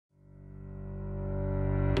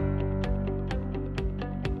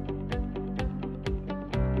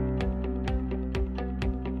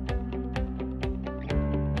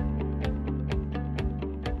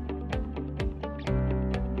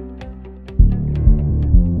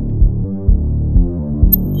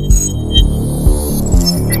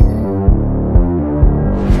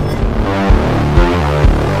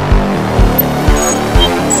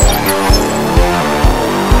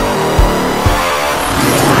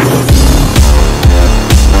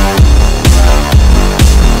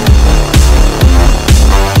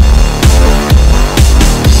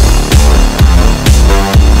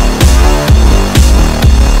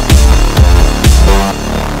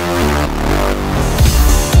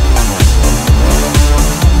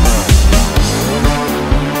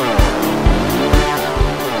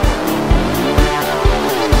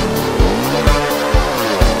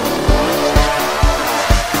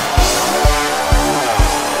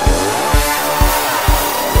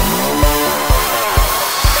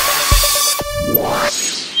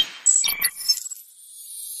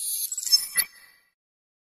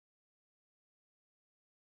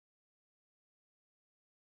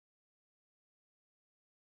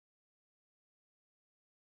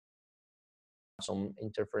some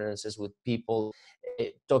interferences with people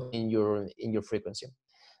talking in your frequency.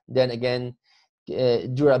 Then again,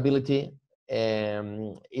 durability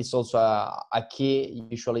is also a key.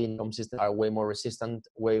 Usually intercom systems are way more resistant,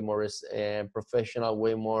 way more professional,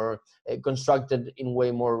 way more constructed in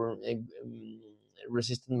way more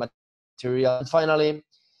resistant material. And finally,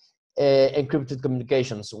 encrypted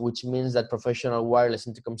communications, which means that professional wireless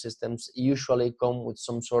intercom systems usually come with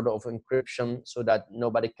some sort of encryption so that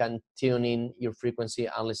nobody can tune in your frequency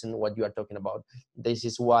and listen to what you are talking about. This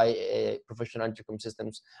is why professional intercom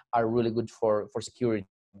systems are really good for security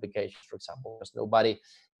applications, for example, because nobody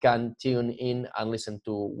can tune in and listen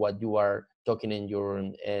to what you are talking in your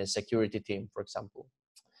security team, for example.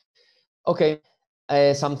 Okay.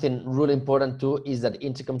 Something really important too is that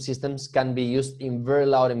intercom systems can be used in very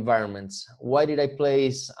loud environments. Why did I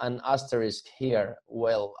place an asterisk here?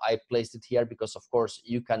 Well, I placed it here because, of course,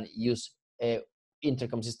 you can use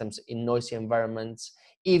intercom systems in noisy environments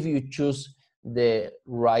if you choose the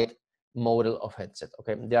right model of headset.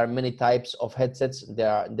 Okay, there are many types of headsets.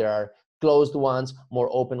 There are closed ones, more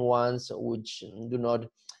open ones, which do not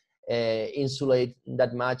insulate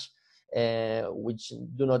that much. Which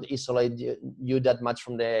do not isolate you that much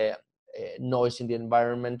from the noise in the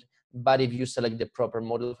environment. But if you select the proper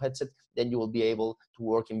model of headset, then you will be able to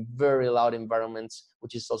work in very loud environments,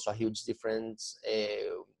 which is also a huge difference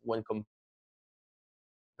when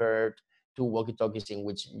compared to walkie-talkies, in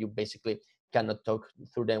which you basically cannot talk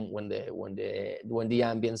through them when the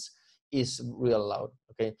ambience is real loud.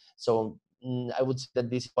 Okay, so I would say that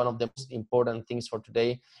this is one of the most important things for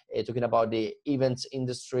today, talking about the events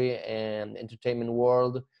industry and entertainment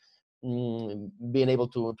world. Being able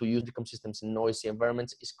to use intercom systems in noisy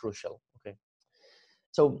environments is crucial. Okay,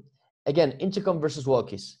 so again, intercom versus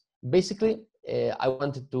walkies. Basically, I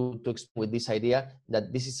wanted to explain with this idea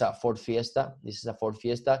that this is a Ford Fiesta. This is a Ford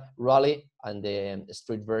Fiesta Rally and the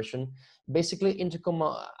street version. Basically, intercom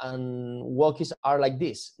and walkies are like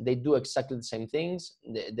this. They do exactly the same things.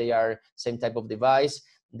 They are same type of device.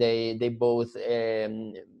 They both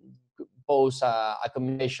pose a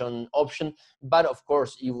combination option, but of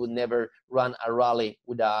course, you would never run a rally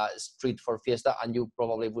with a street Ford Fiesta, and you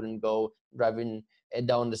probably wouldn't go driving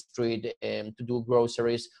down the street to do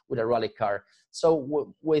groceries with a rally car.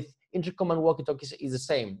 So with intercom and walkie-talkies is the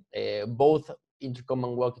same. Both intercom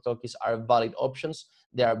and walkie-talkies are valid options.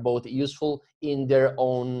 They are both useful in their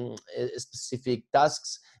own specific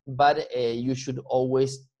tasks, but you should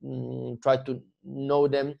always try to know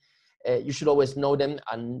them. You should always know them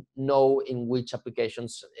and know in which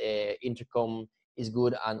applications intercom is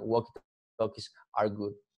good and walkie-talkies are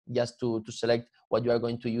good, just to select what you are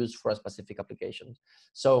going to use for a specific application.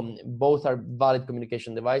 So both are valid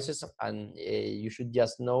communication devices, and you should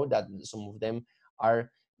just know that some of them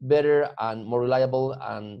are better and more reliable,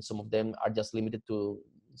 and some of them are just limited to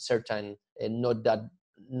certain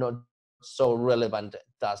not so relevant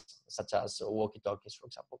tasks, such as walkie-talkies, for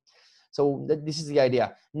example. So this is the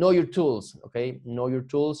idea. Know your tools, okay? Know your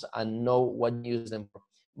tools and know what you use them for.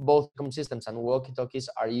 Both intercom systems and walkie-talkies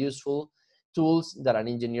are useful tools that an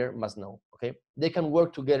engineer must know, okay? They can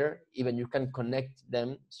work together, even you can connect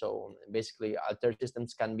them. So basically, Altair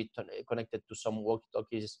systems can be connected to some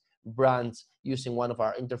walkie-talkies brands using one of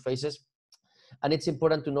our interfaces. And it's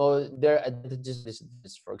important to know their advantages.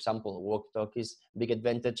 For example, walkie-talkies, big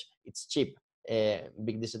advantage, it's cheap.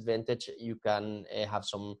 Big disadvantage, you can have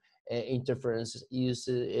some interference use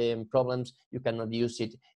problems. You cannot use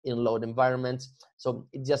it in load environments. So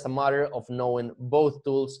it's just a matter of knowing both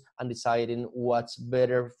tools and deciding what's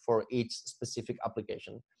better for each specific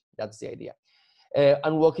application. That's the idea.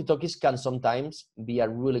 And walkie-talkies can sometimes be a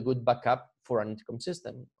really good backup for an intercom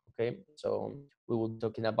system. Okay, so we will be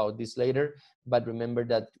talking about this later, but remember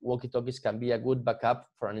that walkie-talkies can be a good backup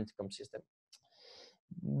for an intercom system.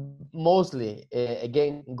 Mostly,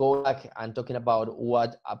 again, go back and talking about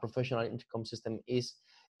what a professional intercom system is.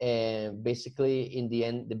 Basically, in the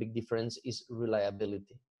end, the big difference is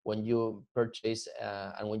reliability. When you purchase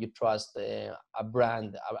and when you trust a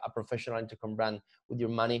brand, a professional intercom brand with your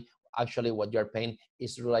money, actually what you're paying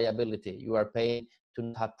is reliability. You are paying to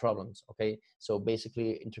not have problems, okay? So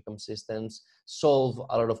basically, intercom systems solve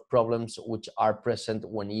a lot of problems which are present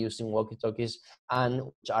when using walkie-talkies and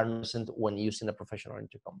which are present when using a professional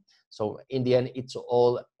intercom. So in the end, it's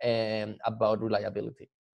all about reliability.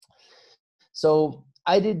 So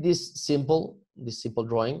I did this simple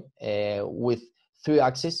drawing with 3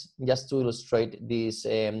 axes just to illustrate this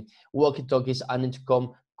walkie-talkies and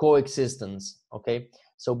intercom coexistence, okay?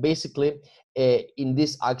 So basically, in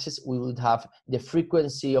this axis, we would have the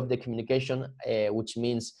frequency of the communication, which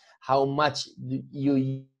means how much do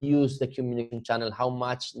you use the communication channel, how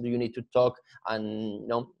much do you need to talk,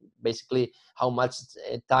 and basically how much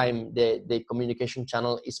time the communication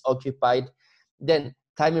channel is occupied. Then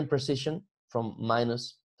time and precision from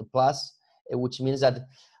minus to plus, which means that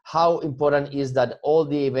how important is that all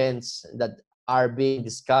the events that are being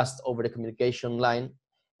discussed over the communication line,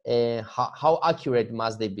 how accurate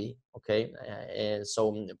must they be, okay? And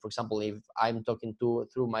so, for example, if I'm talking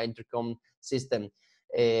through my intercom system,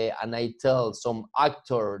 and I tell some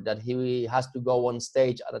actor that he has to go on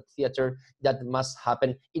stage at a theater, that must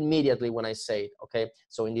happen immediately when I say it, okay?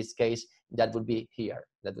 So in this case, that would be here.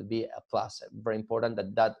 That would be a plus. Very important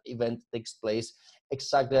that that event takes place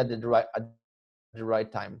exactly at the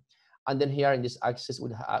right time. And then here in this axis,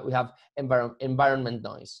 we have environment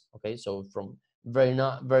noise, okay? So from very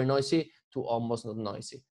noisy to almost not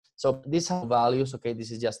noisy. So these have values, okay?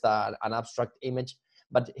 This is just an abstract image.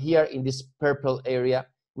 But here in this purple area,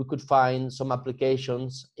 we could find some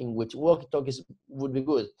applications in which walkie-talkies would be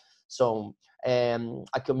good. So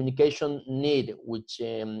a communication need, which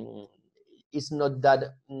is not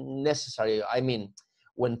that necessary. I mean,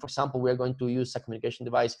 when, for example, we are going to use a communication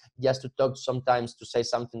device just to talk sometimes, to say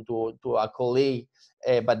something to a colleague,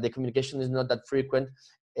 but the communication is not that frequent,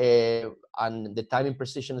 and the timing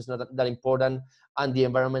precision is not that important, and the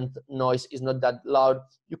environment noise is not that loud,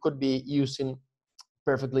 you could be using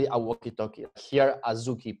perfectly a walkie-talkie. Here, a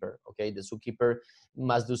zookeeper, okay? The zookeeper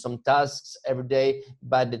must do some tasks every day,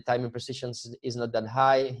 but the timing precision is not that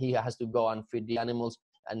high. He has to go and feed the animals,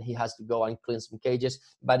 and he has to go and clean some cages.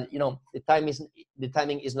 But the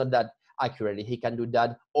timing is not that accurate. He can do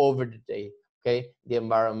that over the day, okay? The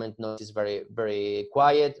environment noise is very, very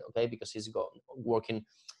quiet, okay? Because he's working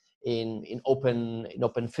in open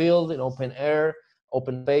field, in open air,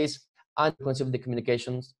 open space, and the frequency of the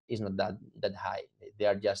communications is not that high. They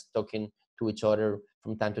are just talking to each other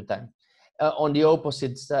from time to time. On the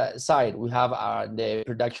opposite side, we have the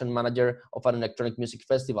production manager of an electronic music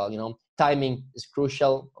festival. Timing is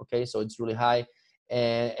crucial, okay? So it's really high.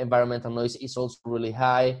 Environmental noise is also really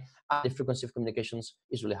high, and the frequency of communications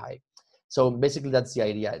is really high. So basically, that's the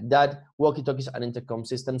idea, that walkie-talkies and intercom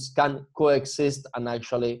systems can coexist, and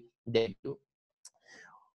actually they do.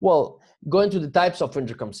 Well, going to the types of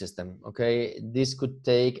intercom system, okay? This could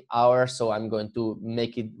take hours, so I'm going to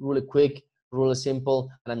make it really quick, really simple,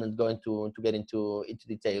 and I'm not going to get into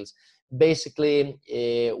details. Basically,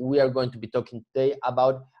 we are going to be talking today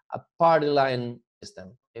about a party line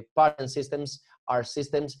system. Party line systems are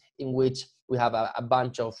systems in which we have a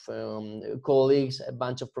bunch of colleagues, a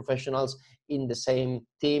bunch of professionals in the same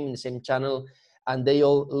team, in the same channel, and they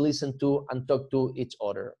all listen to and talk to each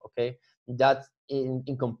other, okay? That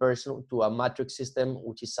in comparison to a matrix system,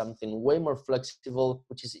 which is something way more flexible,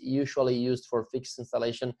 which is usually used for fixed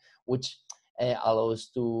installation, which allows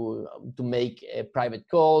to make private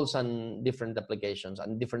calls and different applications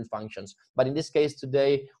and different functions. But in this case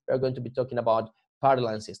today, we're going to be talking about party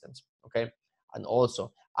line systems, okay? And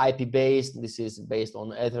also IP-based, this is based on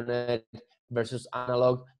Ethernet versus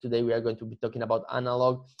analog. Today we are going to be talking about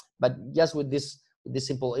analog, but just with this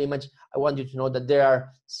simple image, I want you to know that there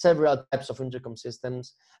are several types of intercom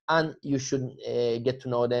systems, and you should get to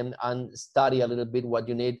know them and study a little bit what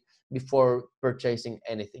you need before purchasing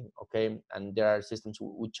anything, okay? And there are systems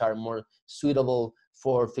which are more suitable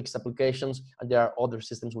for fixed applications, and there are other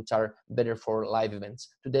systems which are better for live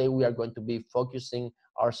events. Today we are going to be focusing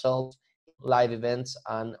ourselves on live events,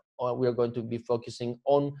 and we are going to be focusing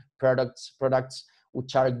on products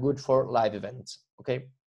which are good for live events, okay?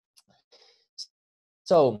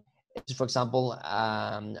 So, for example,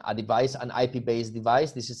 a device, an IP-based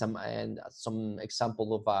device. This is some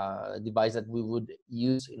example of a device that we would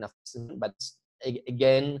use in a system, but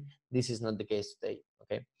again, this is not the case today.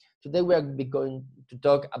 Okay, today we are going to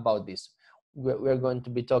talk about this. We're going to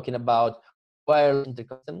be talking about wireless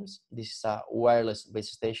intercom systems. This is a wireless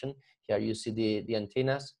base station. Here you see the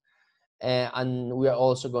antennas, and we are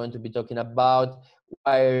also going to be talking about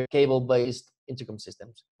wire cable-based intercom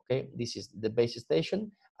systems. Okay, this is the base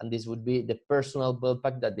station, and this would be the personal belt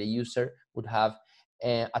pack that the user would have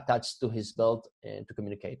attached to his belt to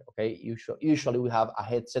communicate. Okay, usually we have a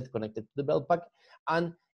headset connected to the belt pack,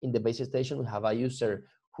 and in the base station we have a user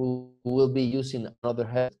who will be using another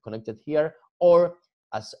headset connected here, or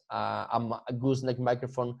as a gooseneck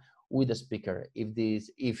microphone with a speaker,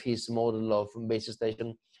 if his model of base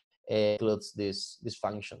station includes these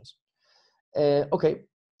functions. Okay,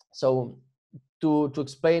 so to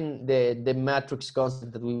explain the matrix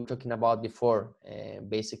concept that we were talking about before,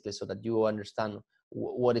 basically, so that you understand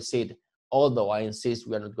what is it, although I insist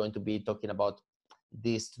we are not going to be talking about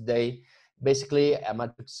this today. Basically, a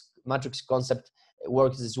matrix concept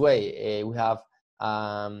works this way. We have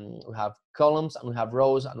columns, and we have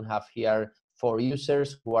rows, and we have here 4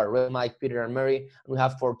 users who are Red, Mike, Peter, and Mary, and we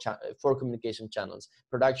have 4 communication channels: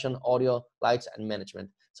 production, audio, lights, and management.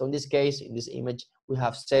 So in this case, in this image, we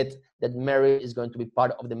have said that Mary is going to be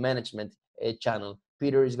part of the management channel,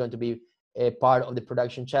 Peter is going to be a part of the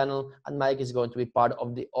production channel, and Mike is going to be part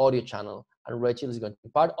of the audio channel, and Rachel is going to be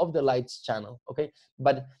part of the lights channel. Okay,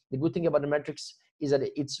 but the good thing about the matrix is that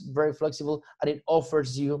it's very flexible, and it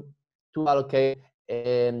offers you to allocate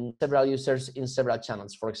several users in several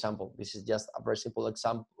channels. For example, this is just a very simple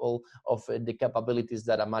example of the capabilities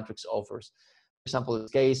that a matrix offers. For example, in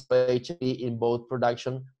this case, H be in both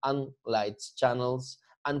production and lights channels,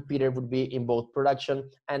 and Peter would be in both production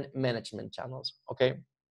and management channels. Okay,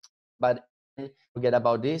 but forget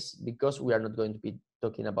about this, because we are not going to be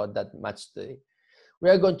talking about that much today. We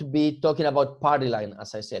are going to be talking about party line,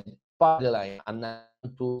 as I said, party line, and I'm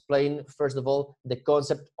going to explain first of all the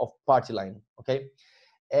concept of party line. Okay,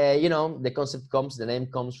 you know, the name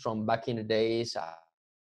comes from back in the days.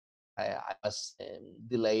 I was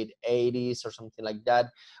delayed 80s or something like that,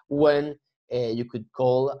 when you could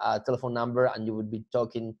call a telephone number and you would be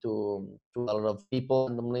talking to a lot of people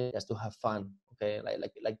randomly just to have fun. Okay,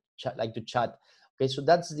 like to chat. Okay, so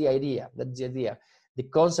that's the idea. That's the idea. The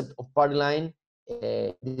concept of party line.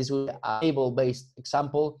 This would be a table-based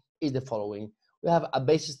example is the following. We have a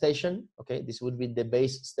base station. Okay, this would be the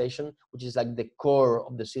base station, which is like the core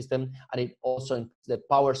of the system, and it also includes the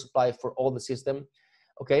power supply for all the system.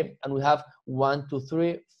 Okay, and we have 1, 2,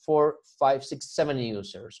 3, 4, 5, 6, 7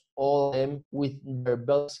 users, all of them with their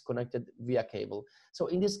belts connected via cable. So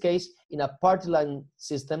in this case, in a party line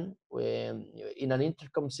system, in an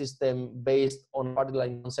intercom system based on party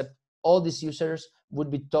line concept, all these users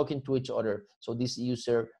would be talking to each other. So this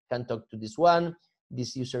user can talk to this one,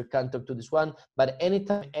 this user can talk to this one, but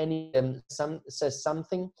anytime any of them says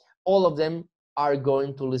something, all of them are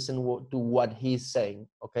going to listen to what he's saying.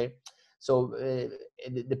 Okay, so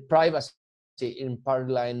the privacy in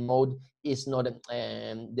party line mode is not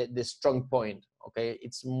the strong point. Okay,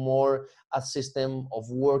 it's more a system of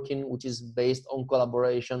working which is based on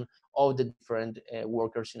collaboration of the different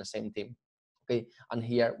workers in the same team. Okay, and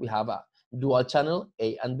here we have a dual channel,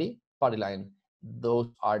 A and B, party line. Those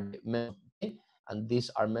are the members of A, and these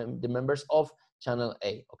are the members of channel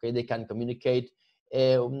A. Okay, they can communicate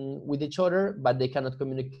with each other, but they cannot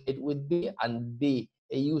communicate with B, and B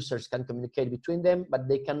users can communicate between them, but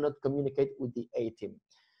they cannot communicate with the A team.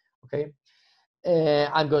 Okay,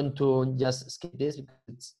 I'm going to just skip this because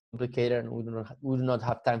it's complicated and we do not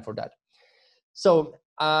have time for that. So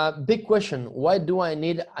big question, why do I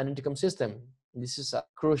need an intercom system? This is a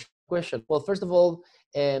crucial question. Well, first of all,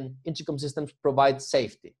 intercom systems provide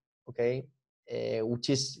safety, okay, which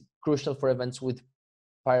is crucial for events with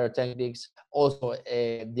pyrotechnics. Also,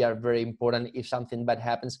 they are very important if something bad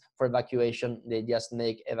happens for evacuation. They just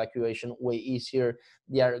make evacuation way easier.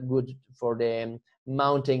 They are good for the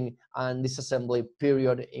mounting and disassembly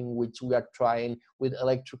period in which we are trying with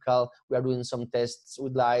electrical. We are doing some tests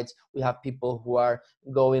with lights. We have people who are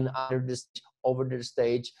going under the stage, over the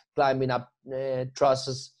stage, climbing up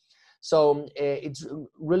trusses. So it's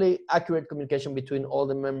really accurate communication between all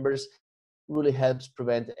the members. Really helps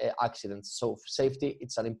prevent accidents. So safety,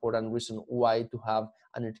 it's an important reason why to have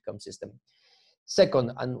an intercom system.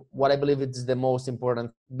 Second, and what I believe is the most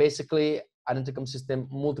important, basically an intercom system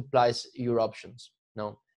multiplies your options,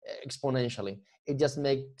 exponentially. It just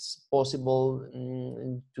makes possible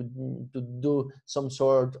to do some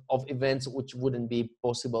sort of events which wouldn't be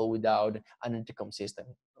possible without an intercom system.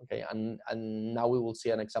 Okay, and now we will see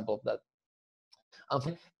an example of that.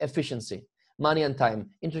 And efficiency. Money and time.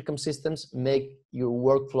 Intercom systems make your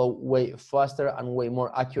workflow way faster and way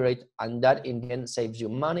more accurate, and that in the end saves you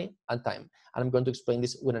money and time. And I'm going to explain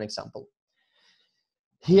this with an example.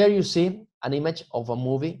 Here you see an image of a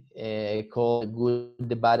movie called The Good,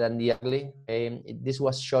 the Bad, and the Ugly. This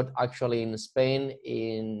was shot actually in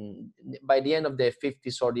Spain by the end of the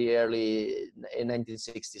 50s or the early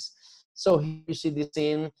 1960s. So here you see this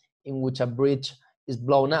scene in which a bridge is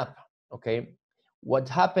blown up. Okay. What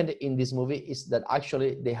happened in this movie is that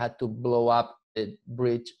actually they had to blow up the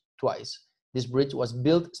bridge twice. This bridge was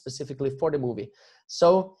built specifically for the movie.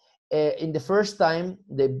 So in the first time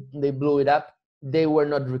they blew it up, they were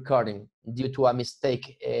not recording due to a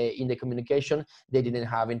mistake in the communication. They didn't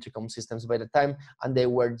have intercom systems by the time, and they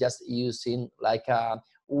were just using like a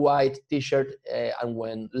white t-shirt, and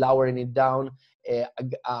when lowering it down,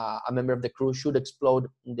 a member of the crew should explode,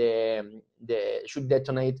 should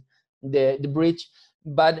detonate the bridge.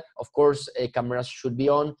 But of course, cameras should be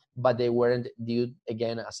on, but they weren't due,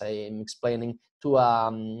 again, as I am explaining, to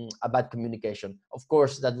a bad communication. Of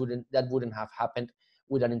course, that wouldn't have happened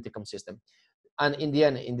with an intercom system. And in the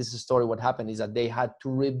end, in this story, what happened is that they had to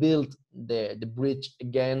rebuild the bridge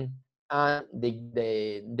again, and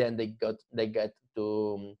they got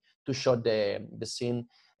to shot the scene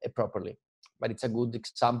properly. But it's a good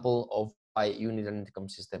example of why you need an intercom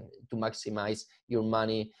system to maximize your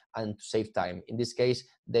money and to save time. In this case,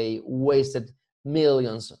 they wasted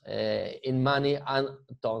millions in money and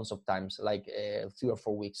tons of times, like 3 or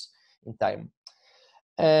 4 weeks in time.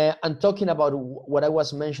 And talking about what I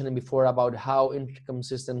was mentioning before about how intercom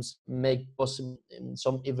systems make possible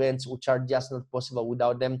some events which are just not possible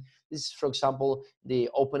without them. This is, for example, the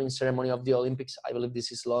opening ceremony of the Olympics. I believe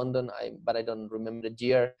this is London, but I don't remember the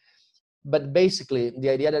year. But basically,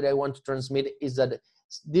 the idea that I want to transmit is that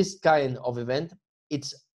this kind of event,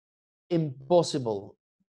 it's impossible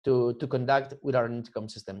to conduct without an intercom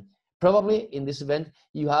system. Probably in this event,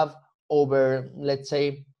 you have over, let's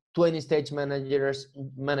say, 20 stage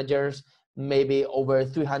managers, maybe over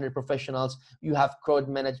 300 professionals. You have crowd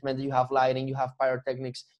management, you have lighting, you have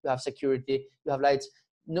pyrotechnics, you have security, you have lights.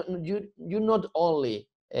 No, you not only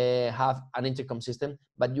have an intercom system,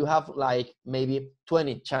 but you have like maybe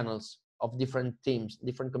 20 channels of different teams,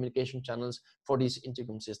 different communication channels for this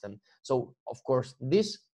intercom system. So of course,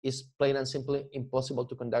 this is plain and simply impossible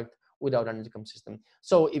to conduct without an intercom system.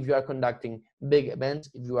 So if you are conducting big events,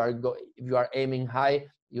 if you are aiming high,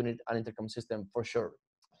 you need an intercom system for sure.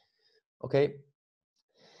 Okay.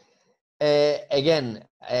 Again,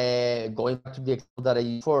 going back to the example that I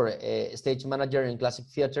used for a stage manager in classic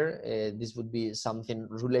theater, this would be something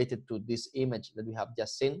related to this image that we have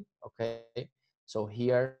just seen. Okay, so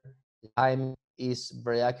here the time is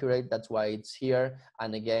very accurate, that's why it's here,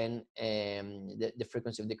 and again the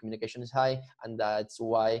frequency of the communication is high, and that's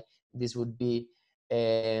why this would be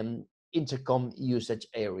intercom usage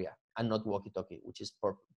area and not walkie-talkie, which is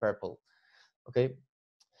purple. Okay.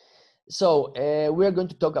 So we are going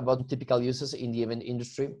to talk about typical uses in the event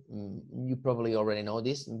industry. You probably already know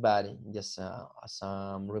this, but just as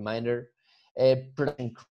a reminder,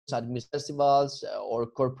 production crews at music festivals or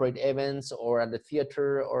corporate events or at the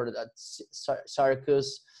theater or at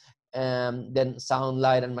circus, then sound,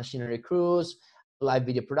 light, and machinery crews, live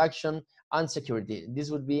video production, and security. This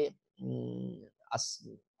would be as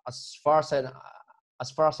far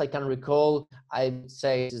as I can recall, I would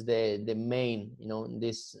say this is the main,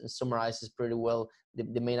 this summarizes pretty well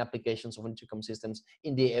the main applications of intercom systems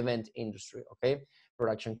in the event industry. Okay,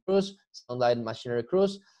 production crews, sound, light, machinery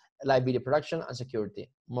crews, live video production, and security.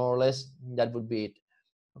 More or less, that would be it.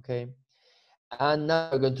 Okay, and now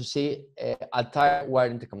we're going to see Altair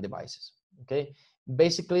wired intercom devices. Okay,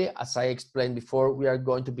 basically, as I explained before, we are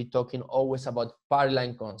going to be talking always about party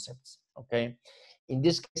line concepts. Okay, in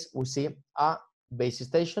this case, we see a base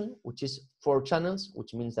station, which is 4 channels,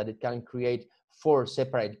 which means that it can create 4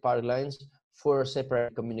 separate party lines, 4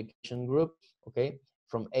 separate communication groups. Okay,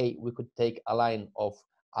 from A, we could take a line of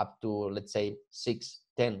up to, let's say, 6,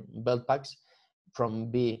 10 belt packs.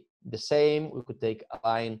 From B, the same, we could take a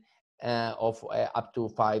line of up to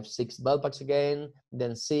 5, 6 belt packs again,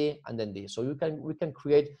 then C, and then D. So we can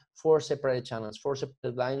create 4 separate channels, 4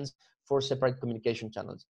 separate lines, 4 separate communication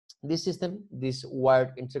channels. This system, this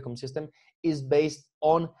wired intercom system, is based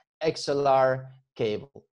on XLR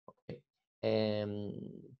cable. Okay?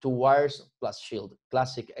 2 wires plus shield,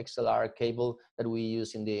 classic XLR cable that we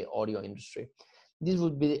use in the audio industry. This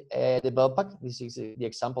would be the belt pack. This is the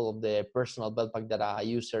example of the personal belt pack that a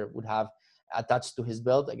user would have attached to his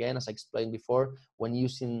belt. Again, as I explained before, when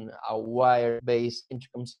using a wire-based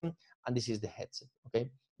intercom system, and this is the headset.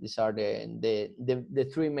 Okay. These are the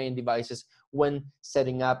 3 main devices when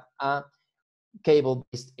setting up a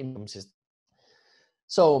cable-based intercom system.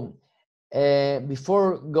 So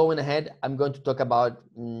before going ahead, I'm going to talk about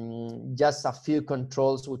just a few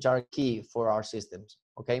controls which are key for our systems.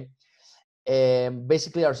 Okay.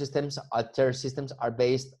 Basically, our systems, Altair systems, are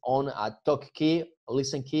based on a talk key,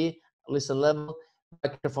 listen level,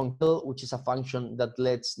 microphone kill, which is a function that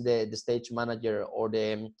lets the stage manager or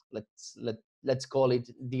the let's call it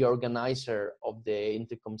the organizer of the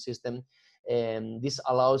intercom system. This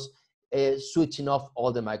allows switching off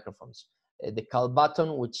all the microphones. The call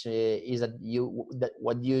button, which is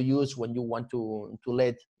what you use when you want to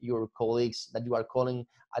let your colleagues that you are calling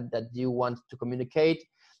that you want to communicate.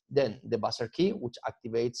 Then the buzzer key, which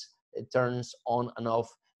activates, turns on and off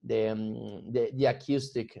the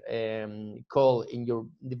acoustic call in your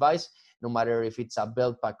device, no matter if it's a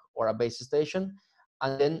belt pack or a base station.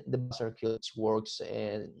 and then the buzzer kill, which works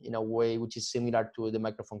in a way which is similar to the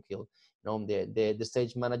microphone kill. You know, the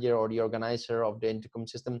stage manager or the organizer of the intercom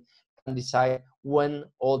system can decide when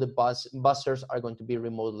all the buzzers are going to be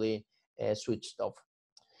remotely switched off.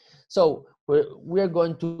 So we're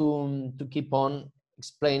going to keep on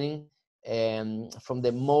explaining from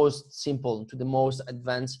the most simple to the most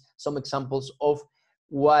advanced some examples of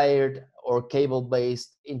wired or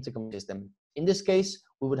cable-based intercom system. In this case,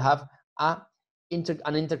 we would have an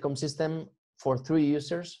intercom system for 3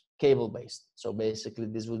 users, cable-based. So basically,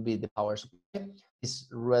 this would be the power supply. This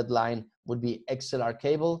red line would be XLR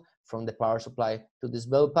cable from the power supply to this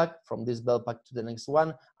belt pack, from this belt pack to the next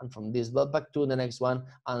one, and from this belt pack to the next one,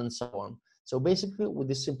 and so on. So basically, with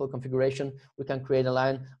this simple configuration, we can create a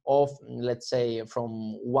line of, let's say,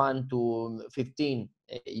 from 1 to 15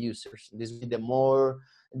 users. This would be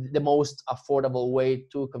the most affordable way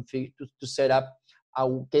to configure to set up a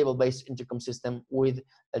cable-based intercom system with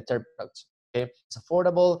Altair products. Okay, it's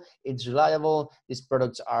affordable, it's reliable. These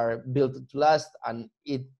products are built to last, and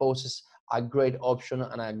it poses a great option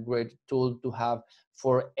and a great tool to have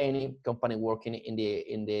for any company working in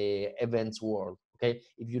the events world. Okay,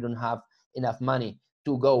 if you don't have enough money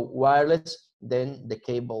to go wireless, then the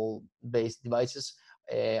cable-based devices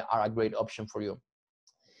are a great option for you.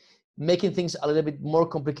 Making things a little bit more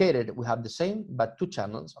complicated, we have the same but 2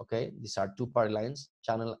 channels. Okay, these are 2 party lines: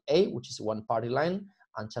 channel A, which is one party line,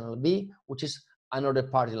 and channel B, which is another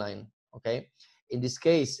party line. Okay, in this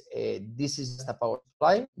case, this is a power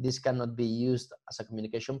supply. This cannot be used as a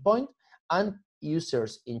communication point, and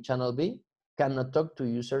users in channel B cannot talk to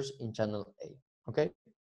users in channel A. Okay,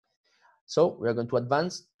 so we're going to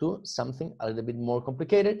advance to something a little bit more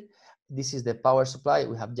complicated. This is the power supply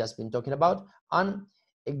we have just been talking about, and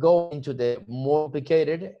going into the more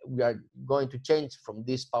complicated, we are going to change from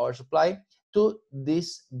this power supply to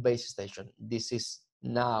this base station. This is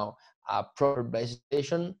now a proper base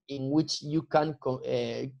station in which you can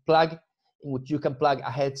plug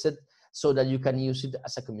a headset so that you can use it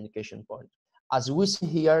as a communication point. As we see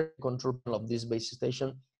here, control panel of this base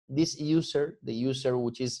station, this user, the user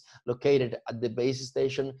which is located at the base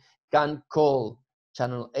station, can call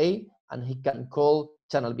channel A and he can call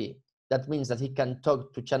channel B. That means that he can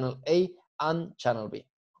talk to channel A and channel B.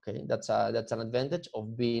 Okay, that's an advantage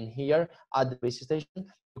of being here at the base station.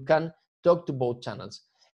 You can talk to both channels.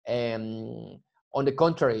 On the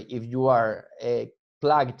contrary, if you are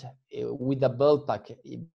plugged with a belt pack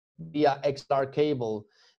via XLR cable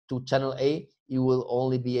to channel A, you will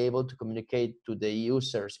only be able to communicate to the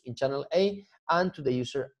users in channel A and to the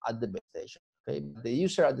user at the base station. Okay, the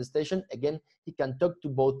user at the station, again, he can talk to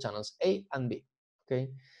both channels A and B. Okay,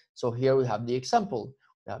 so here we have the example.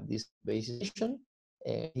 We have this base station.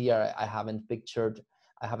 Here I haven't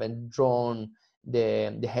drawn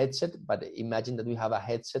the headset, but imagine that we have a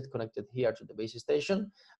headset connected here to the base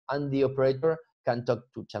station, and the operator can talk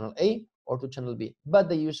to channel A or to channel B, but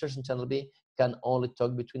the users in channel B can only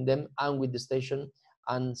talk between them and with the station,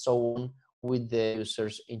 and so on with the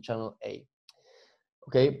users in channel A.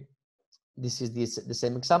 Okay, this is the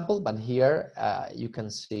same example, but here you can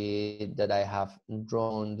see that I have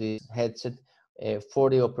drawn this headset for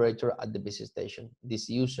the operator at the base station. This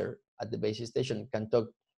user at the base station can talk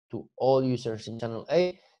to all users in channel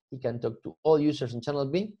A, he can talk to all users in channel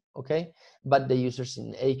B, okay? But the users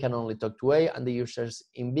in A can only talk to A, and the users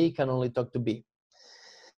in B can only talk to B.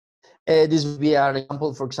 This would be an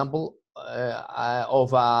example, for example,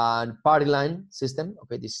 of a party line system.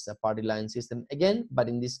 Okay, this is a party line system again, but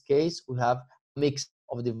in this case, we have a mix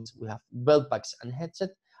of devices. We have belt packs and headset,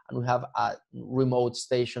 and we have a remote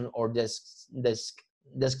station or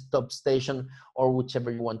desktop station, or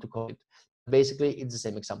whichever you want to call it. Basically, it's the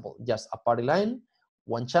same example, just a party line,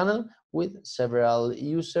 one channel with several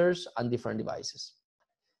users and different devices.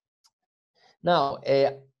 Now,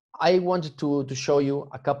 I wanted to show you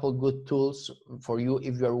a couple good tools for you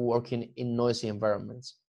if you're working in noisy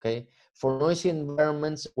environments. Okay, for noisy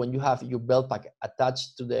environments, when you have your belt pack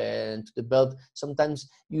attached to the belt, sometimes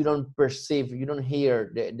you don't perceive, you don't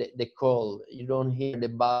hear the call, you don't hear the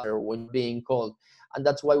buzzer when being called, and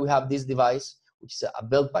that's why we have this device, which is a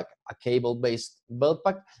belt pack, a cable-based belt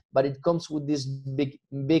pack, but it comes with this big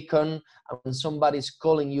beacon, and when somebody's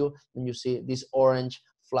calling you, then you see this orange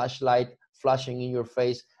flashlight flashing in your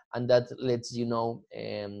face, and that lets you know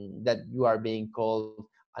that you are being called,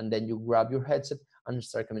 and then you grab your headset and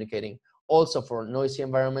start communicating. Also, for noisy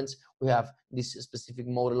environments, we have this specific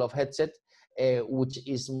model of headset, which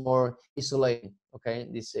is more isolating. Okay,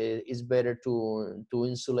 this is better to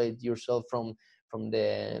insulate yourself from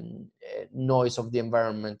the noise of the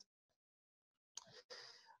environment.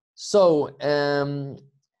 So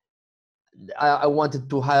I wanted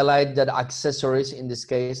to highlight that accessories, in this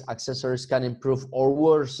case, accessories can improve or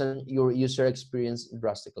worsen your user experience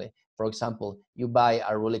drastically. For example, you buy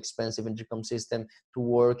a really expensive intercom system to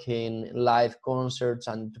work in live concerts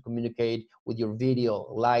and to communicate with your video,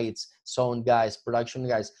 lights, sound guys, production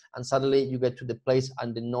guys, and suddenly you get to the place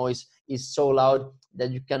and the noise is so loud that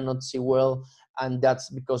you cannot see well, and that's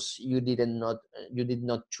because you did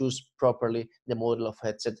not choose properly the model of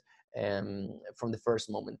headset from the first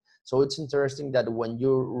moment. So it's interesting that when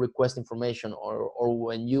you request information or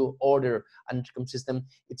when you order an intercom system,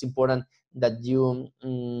 it's important that you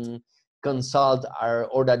consult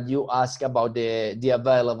or that you ask about the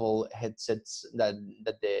available headsets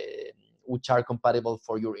which are compatible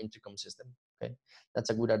for your intercom system. Okay,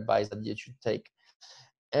 that's a good advice that you should take.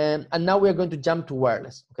 And now we are going to jump to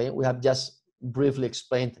wireless. Okay, we have just briefly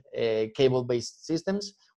explained cable-based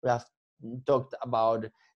systems. We have talked about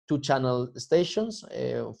 2-channel stations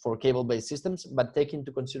for cable-based systems, but take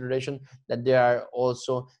into consideration that there are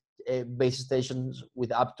also base stations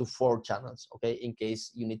with up to 4 channels, okay, in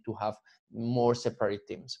case you need to have more separate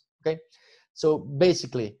teams, okay? So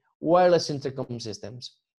basically, wireless intercom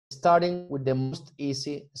systems, starting with the most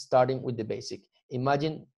easy, starting with the basic.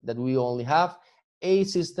 Imagine that we only have a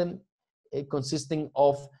system consisting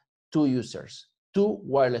of 2 users, 2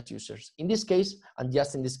 wireless users. In this case, and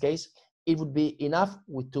just in this case, it would be enough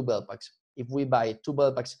with 2 bell packs. If we buy 2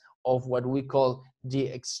 bell packs of what we call the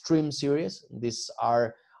Extreme series, these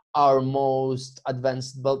are our most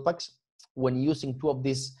advanced bell packs. When using 2 of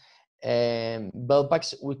these bell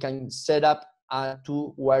packs, we can set up a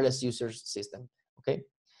 2 wireless users system, okay?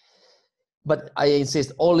 But I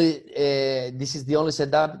insist, only this is the only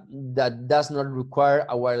setup that does not require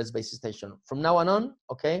a wireless base station. From now on,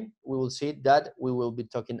 okay, we will see that we will be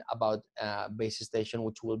talking about base station,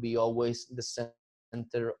 which will be always the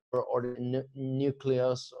center or the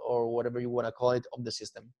nucleus or whatever you want to call it of the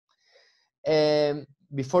system.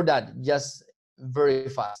 Before that, just very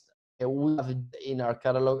fast, we have in our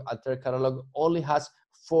catalog, Altair catalog only has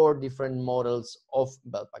 4 different models of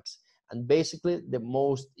bell packs. And basically, the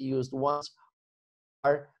most used ones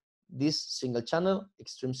are this single channel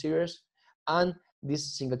Extreme series and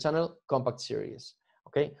this single channel Compact series.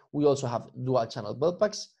 Okay, we also have dual channel bell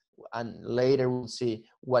packs, and later we'll see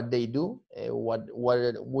what they do,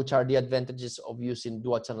 which are the advantages of using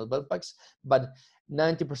dual channel bell packs. But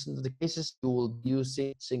 90% of the cases you will be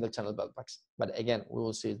using single channel bell packs. But again, we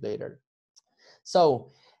will see it later.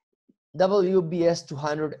 So WBS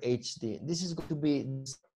 200 HD. This is going to be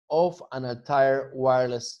of an Altair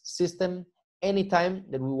wireless system anytime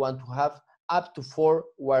that we want to have up to 4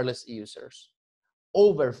 wireless users.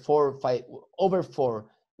 Over 4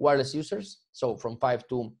 wireless users, so from 5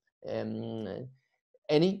 to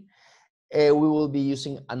any, we will be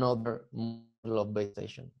using another model of base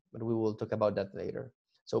station, but we will talk about that later.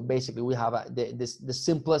 So basically, we have the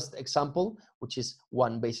simplest example, which is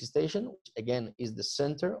 1 base station, which again is the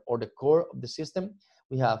center or the core of the system.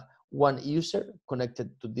 We have 1 user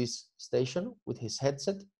connected to this station with his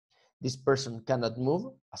headset. This person cannot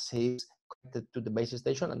move as he is connected to the base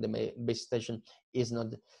station, and the base station is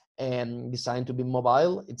not designed to be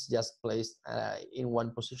mobile. It's just placed in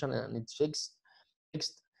one position and it's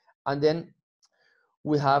fixed. And then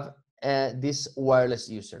we have this wireless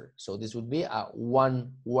user. So this would be a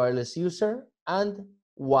 1 wireless user and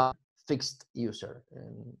 1 fixed user.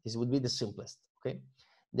 And this would be the simplest, okay?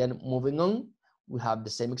 Then moving on, we have the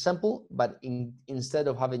same example, but instead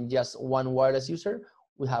of having just 1 wireless user,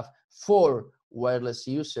 we have 4 wireless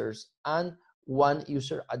users and 1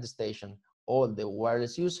 user at the station. All the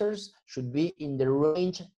wireless users should be in the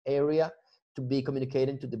range area to be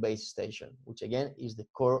communicating to the base station, which again is the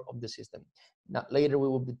core of the system. Now later we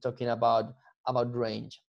will be talking about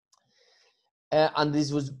range. And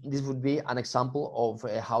this would be an example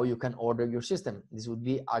of how you can order your system. This would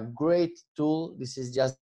be a great tool. This is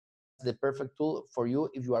just the perfect tool for you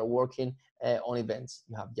if you are working on events.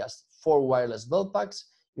 You have just 4 wireless bell packs.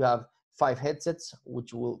 You have 5 headsets,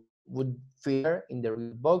 which would fit in the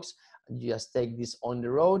box. You just take this on the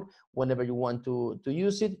road. Whenever you want to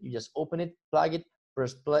use it, you just open it, plug it,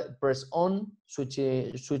 press on, switch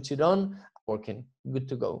it on, working, good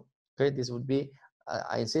to go. Okay, this would be,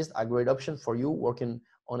 I insist, a great option for you working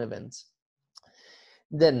on events.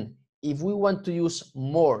 Then, if we want to use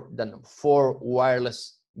more than 4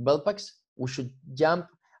 wireless bell packs, we should jump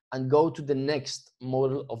and go to the next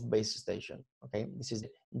model of base station. Okay, this is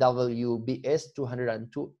WBS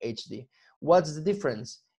 202 HD. What's the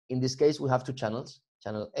difference? In this case, we have 2 channels,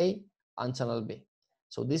 channel A and channel B.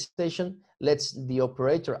 So this station lets the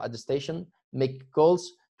operator at the station make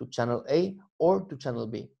calls to channel A or to channel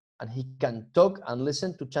B. and he can talk and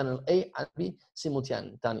listen to channel A and B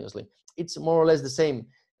simultaneously. It's more or less the same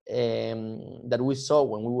that we saw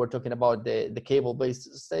when we were talking about the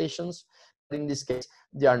cable-based stations. But in this case,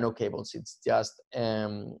 there are no cables. It's just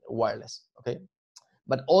wireless. Okay,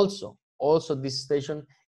 but also this station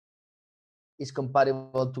is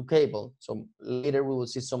compatible to cable. So later we will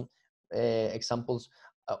see some examples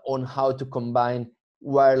on how to combine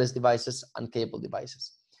wireless devices and cable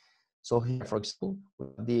devices. So here, for example,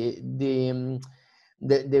 the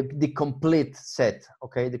complete set,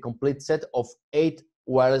 okay, the complete set of 8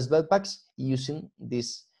 wireless belt packs using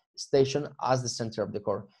this station as the center of the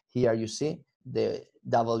core. Here you see the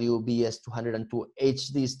WBS202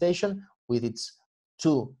 HD station with its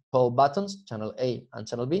 2 call buttons, channel A and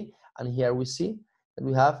channel B, and here we see that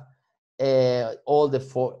we have all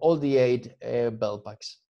the 8 belt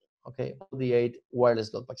packs, okay, all the 8 wireless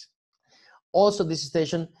belt packs. Also, this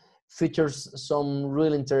station features some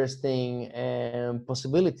really interesting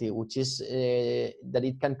possibility, which is that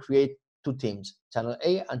it can create 2 teams, channel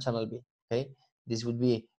A and channel B. Okay, this would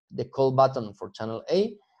be the call button for channel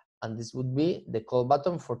A, and this would be the call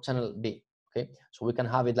button for channel B. Okay, so we can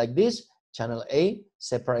have it like this: channel A,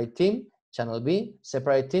 separate team; channel B,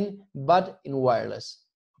 separate team, but in wireless.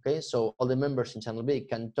 Okay, so all the members in channel B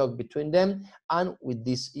can talk between them and with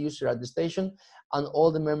this user at the station, and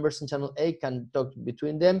all the members in channel A can talk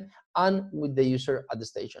between them and with the user at the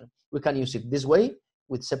station. We can use it this way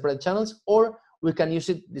with separate channels, or we can use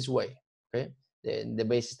it this way. Okay, the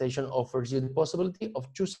base station offers you the possibility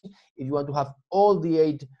of choosing if you want to have all the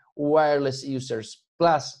 8 wireless users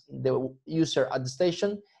plus the user at the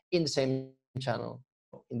station in the same channel.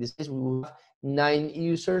 In this case, we will have 9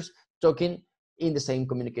 users talking in the same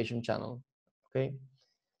communication channel. Okay,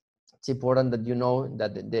 it's important that you know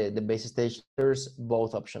that the base station offers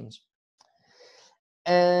both options.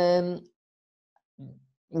 And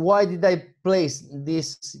why did I place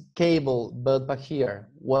this cable belt pack here?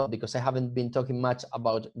 Well, because I haven't been talking much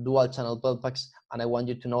about dual channel belt packs, and I want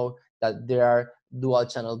you to know that there are dual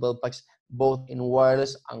channel belt packs both in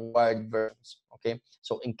wireless and wired versions. Okay,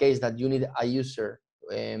 so in case that you need a user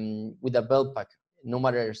with a belt pack, no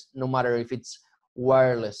matter if it's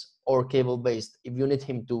wireless or cable based, if you need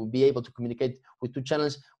him to be able to communicate with 2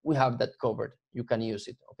 channels, we have that covered. You can use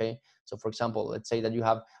it. Okay, so for example, let's say that you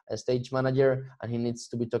have a stage manager and he needs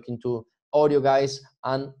to be talking to audio guys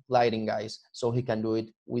and lighting guys, so he can do it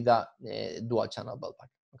with a dual channel belt pack.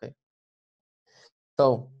 Okay,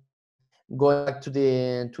 so going back to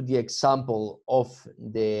the example of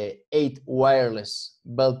the 8 wireless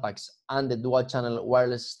belt packs and the dual channel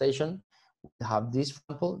wireless station, we have this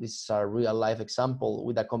example. This is a real life example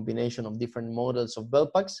with a combination of different models of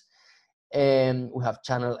belt packs. And we have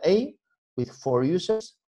channel A with 4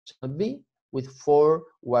 users, channel B with 4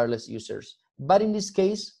 wireless users. But in this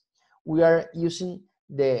case, we are using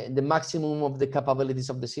the maximum of the capabilities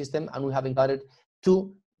of the system, and we have included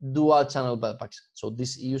 2 dual channel belt packs. So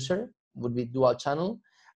this user would be dual channel,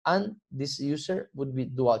 and this user would be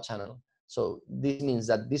dual channel. So this means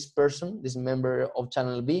that this person, this member of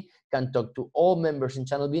channel B, can talk to all members in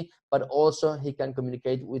channel B, but also he can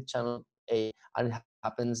communicate with channel A. And it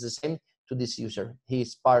happens the same to this user. He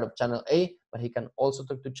is part of channel A, but he can also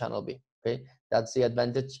talk to channel B. Okay, that's the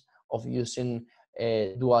advantage of using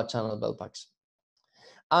dual channel belt packs.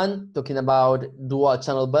 And talking about dual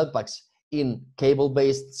channel belt packs in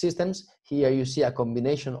cable-based systems, here you see a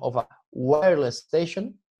combination of a wireless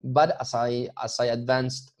station, but as I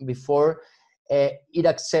advanced before, it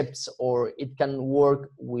accepts or it can work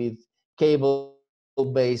with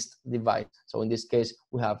cable-based device. So in this case,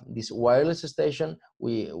 we have this wireless station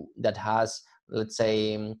that has, let's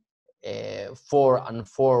say, 4 and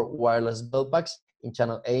 4 wireless belt packs in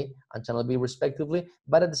channel A and channel B respectively,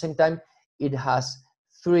 but at the same time, it has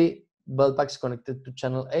 3 belt packs connected to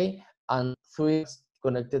channel A and 3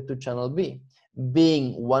 connected to channel B,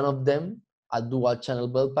 being one of them a dual channel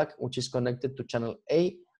belt pack, which is connected to channel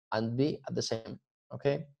A and B at the same.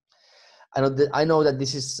 Okay, I know that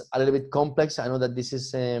this is a little bit complex. I know that this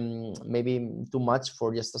is maybe too much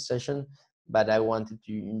for just a session, but I wanted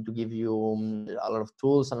to give you a lot of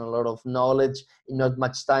tools and a lot of knowledge in not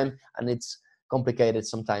much time, and it's complicated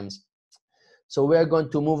sometimes. So we are going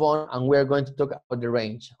to move on, and we are going to talk about the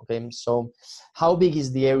range. Okay, so how big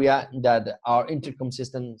is the area that our intercom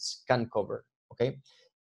systems can cover? Okay,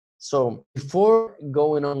 so before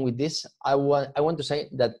going on with this, I want to say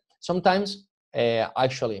that sometimes,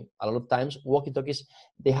 actually a lot of times, walkie-talkies,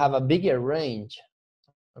 they have a bigger range,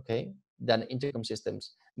 okay, than intercom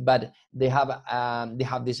systems, but they have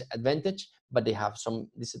this advantage, but they have some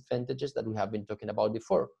disadvantages that we have been talking about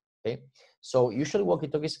before. Okay, so usually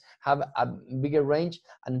walkie-talkies have a bigger range,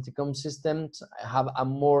 and intercom systems have a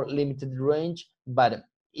more limited range, but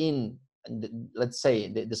in let's say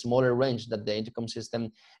the smaller range that the intercom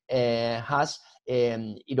system has,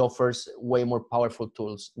 it offers way more powerful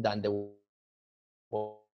tools than the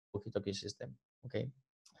walkie-talkie system. Okay,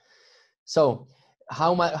 so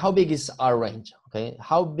how big is our range? Okay,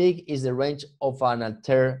 how big is the range of an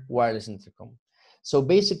Altair wireless intercom? So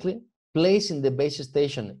basically, placing the base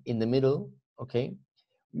station in the middle, okay,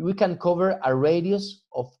 we can cover a radius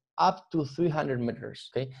of up to 300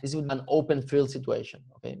 meters. Okay, this is an open field situation.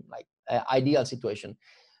 Okay, like ideal situation,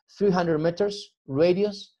 300 meters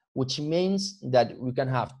radius, which means that we can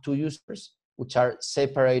have two users which are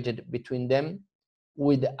separated between them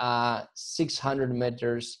with a 600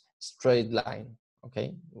 meters straight line.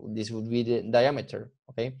 Okay, this would be the diameter.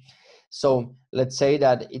 Okay, so let's say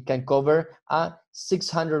that it can cover a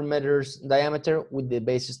 600 meters diameter with the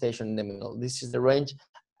base station in the middle. This is the range.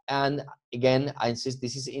 And again, I insist,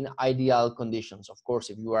 this is in ideal conditions. Of course,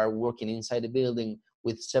 if you are working inside a building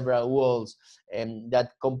with several walls,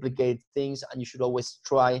 that complicates things, and you should always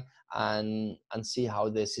try and see how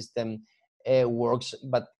the system works,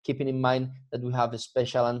 but keeping in mind that we have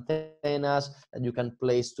special antennas that you can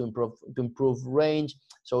place to improve range.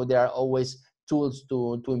 So there are always tools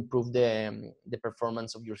to improve the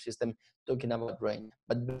performance of your system, talking about range.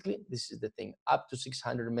 But basically, this is the thing, up to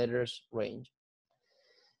 600 meters range.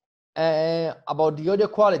 About the audio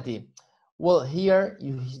quality, well, here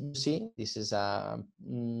you see this is the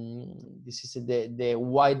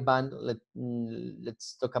wideband.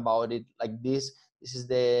 Let's talk about it like this. This is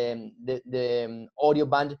the audio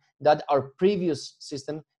band that our previous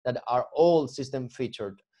system, that our old system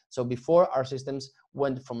featured. So before, our systems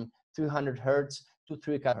went from 300 hertz to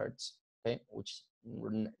 300 hertz. Okay, which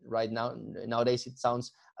right now nowadays it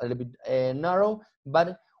sounds a little bit narrow,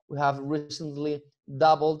 but we have recently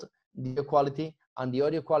doubled the audio quality, and the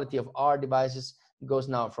audio quality of our devices goes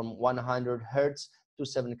now from 100 hertz to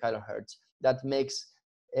 7 kilohertz. That makes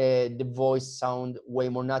the voice sound way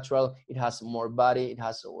more natural. It has more body, it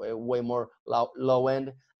has way more low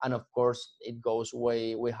end, and of course it goes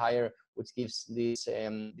way higher, which gives this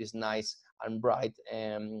this nice and bright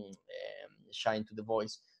shine to the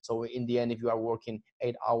voice. So in the end, if you are working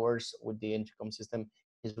 8 hours with the intercom system,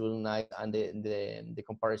 it's really nice, and the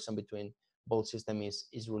comparison between both systems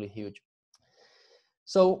is really huge.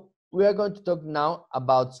 So we are going to talk now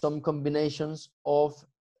about some combinations of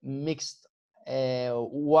mixed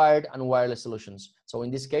wired and wireless solutions. So in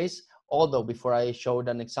this case, although before I showed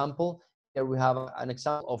an example, here we have an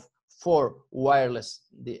example of 4 wireless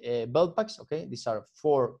belt packs. Okay, these are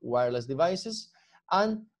 4 wireless devices,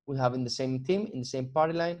 and we have in the same team, in the same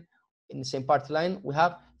party line, we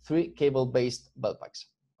have 3 cable-based belt packs.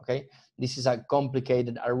 Okay, this is a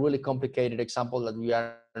really complicated example that we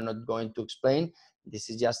are not going to explain. This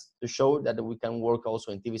is just to show that we can work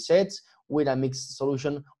also in TV sets with a mixed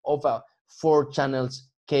solution of a 4 channels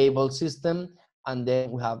cable system, and then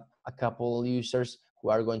we have a couple users who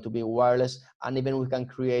are going to be wireless, and even we can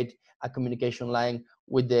create a communication line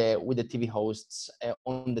with the TV hosts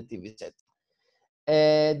on the TV set.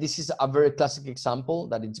 This is a very classic example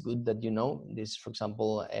that it's good that you know. This, for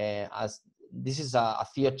example, as this is a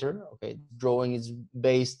theater. Okay, drawing is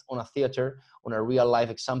based on a theater, on a real life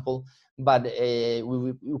example, but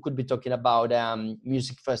we could be talking about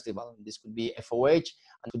music festival. This could be FOH,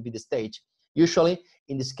 and could be the stage. Usually,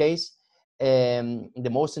 in this case, the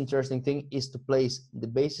most interesting thing is to place the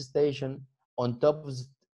base station on top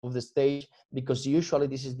of the stage, because usually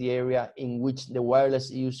this is the area in which the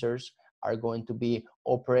wireless users are going to be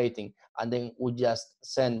operating, and then we just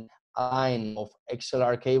send a line of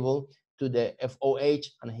XLR cable to the FOH,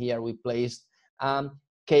 and here we placed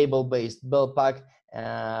cable-based belt pack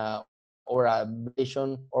or a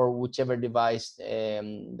station or whichever device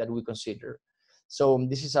that we consider. So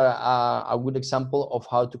this is a good example of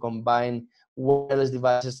how to combine wireless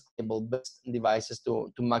devices, cable-based devices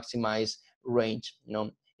to maximize range. You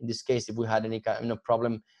know, in this case, if we had any kind of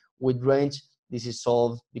problem with range, this is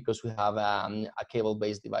solved because we have a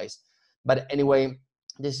cable-based device. But anyway,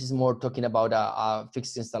 this is more talking about a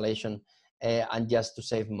fixed installation and just to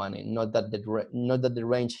save money. Not that the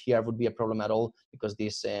range here would be a problem at all, because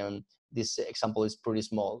this example is pretty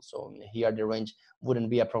small. So here the range wouldn't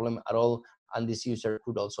be a problem at all, and this user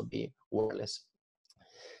could also be wireless.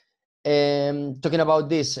 Talking about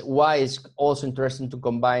this, why it's also interesting to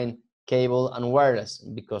combine cable and wireless,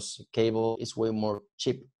 because cable is way more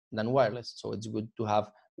cheap than wireless. So it's good to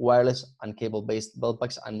have wireless and cable-based belt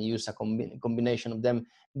packs and use a combination of them,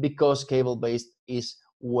 because cable-based is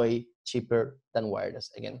way cheaper than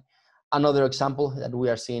wireless. Again, Another example that we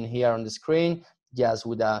are seeing here on the screen, just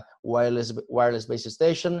with a wireless base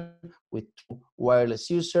station with 2 wireless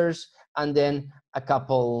users, and then a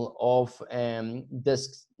couple of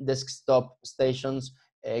desktop stations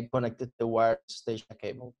connected to the wireless station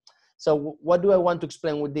cable. So what do I want to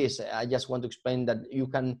explain with this? I just want to explain that you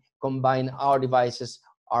can combine our devices,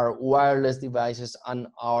 our wireless devices, and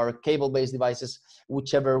our cable-based devices,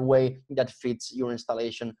 whichever way that fits your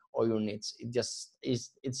installation or your needs.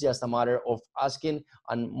 It's just a matter of asking,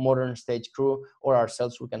 and Modern Stage crew or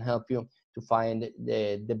ourselves, we can help you to find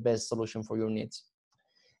the best solution for your needs.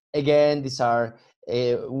 Again, these are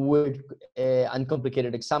weird,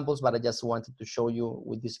 uncomplicated examples, but I just wanted to show you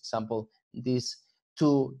with this example these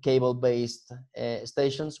 2 cable-based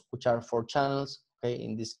stations, which are 4 channels. Okay,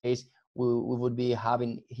 in this case, we would be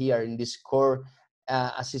having here in this core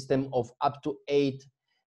a system of up to 8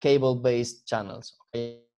 cable-based channels.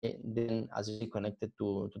 Okay, then as you see, connected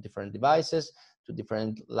to different devices, to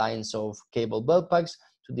different lines of cable belt packs,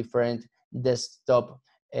 to different desktop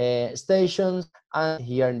stations, and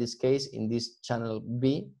here in this case, in this channel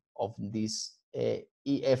B of this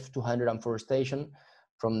EF204 station,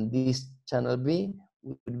 from this channel B,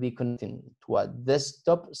 we would be connecting to a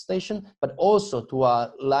desktop station, but also to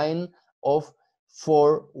a line of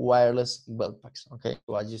 4 wireless belt packs. Okay,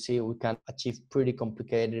 so as you see, we can achieve pretty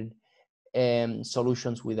complicated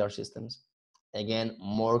solutions with our systems. Again,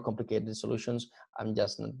 more complicated solutions. I'm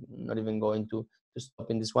just not even going to stop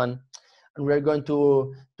in this one. And we're going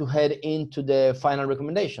to head into the final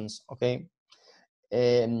recommendations. Okay,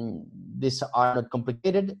 these are not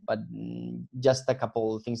complicated, but just a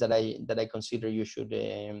couple of things that I consider you should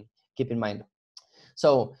keep in mind.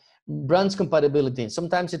 So, brands compatibility.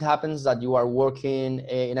 Sometimes it happens that you are working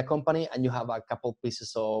in a company and you have a couple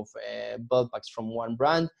pieces of belt packs from one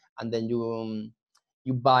brand, and then you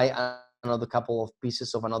buy another couple of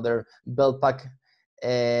pieces of another belt pack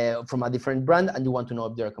from a different brand, and you want to know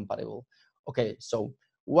if they're compatible. Okay, so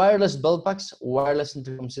wireless belt packs, wireless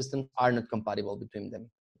intercom systems are not compatible between them.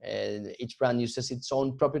 Each brand uses its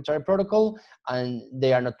own proprietary protocol, and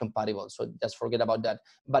they are not compatible. So just forget about that.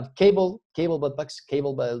 But cable belt packs,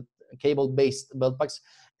 cable-based belt packs,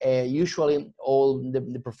 usually all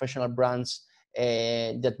the professional brands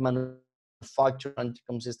that manufacture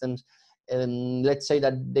intercom systems, let's say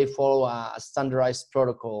that they follow a standardized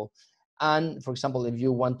protocol. And for example, if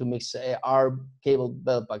you want to mix our cable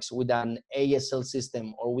belt packs with an ASL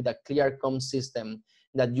system or with a ClearCom system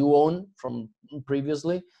that you own from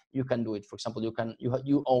previously, you can do it. For example, you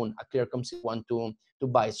own a ClearCom system, want to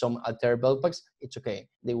buy some Altair belt packs, it's okay.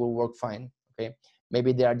 They will work fine. Okay,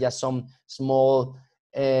 maybe there are just some small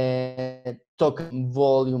token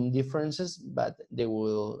volume differences, but they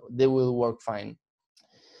will work fine.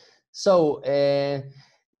 So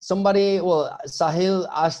Sahil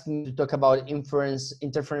asked me to talk about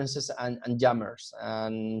interferences and jammers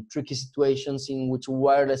and tricky situations in which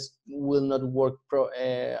wireless will not work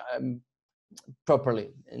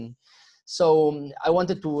properly. And so I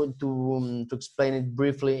wanted to explain it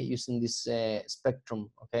briefly using this spectrum,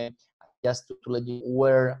 okay? Just to let you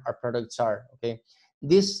where our products are, okay?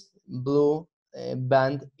 This blue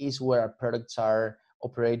band is where our products are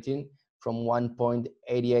operating, from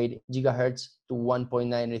 1.88 gigahertz to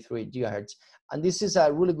 1.93 gigahertz. And this is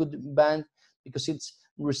a really good band because it's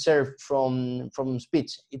reserved from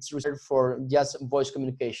speech. It's reserved for just voice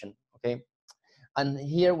communication, okay? And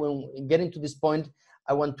here, when getting to this point,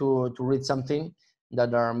 I want to read something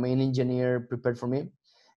that our main engineer prepared for me,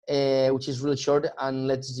 which is really short and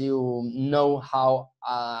lets you know how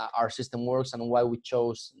our system works and why we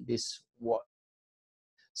chose this word.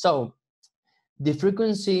 So, the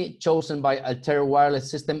frequency chosen by Altair wireless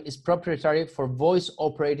system is proprietary for voice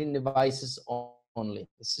operating devices only.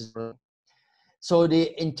 So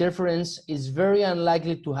the interference is very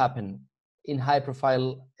unlikely to happen in high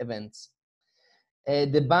profile events.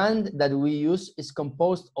 The band that we use is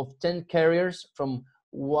composed of 10 carriers from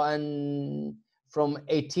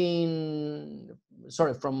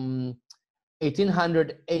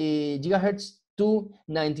 1880 gigahertz to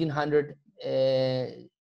 1900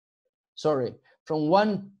 from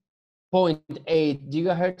 1.8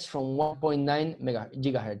 gigahertz from 1.9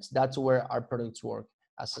 gigahertz. That's where our products work,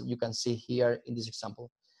 as you can see here in this example.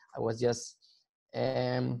 I was just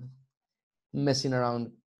messing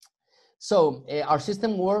around. So our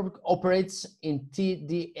system operates in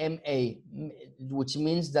TDMA, which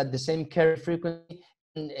means that the same carrier frequency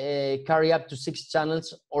can carry up to 6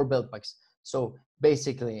 channels or belt packs. So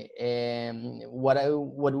basically, what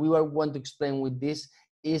we want to explain with this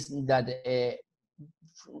is that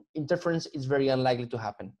interference is very unlikely to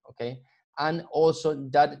happen, okay? And also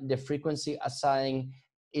that the frequency assigned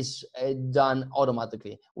is done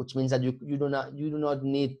automatically, which means that you do not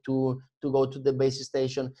need to go to the base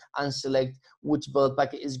station and select which build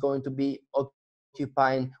packet is going to be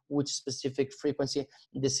occupying which specific frequency.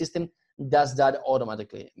 The system does that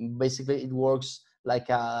automatically. Basically, it works like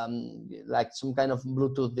some kind of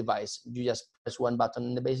Bluetooth device. You just press one button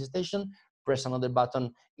in the base station, press another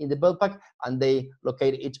button in the build pack, and they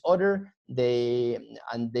locate each other. Let's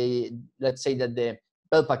say that the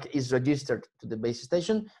build pack is registered to the base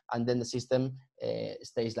station, and then the system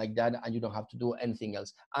stays like that, and you don't have to do anything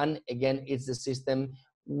else. And again, it's the system,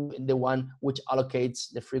 the one which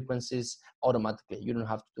allocates the frequencies automatically. You don't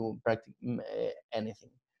have to do practically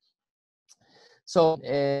anything. So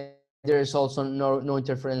there is also no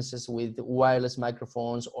interferences with wireless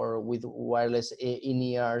microphones or with wireless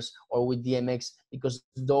in-ears or with DMX, because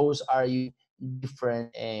those are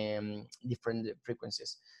different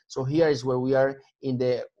frequencies. So here is where we are in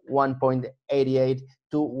the 1.88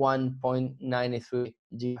 to 1.93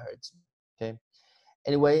 gigahertz. Okay.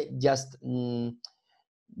 Anyway, just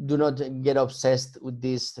do not get obsessed with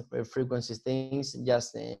these frequencies things.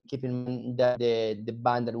 Just keep in mind that the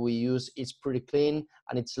band that we use is pretty clean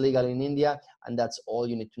and it's legal in India, and that's all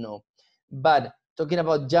you need to know. But talking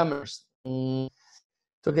about jammers,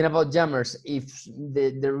 if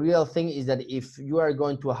the real thing is that if you are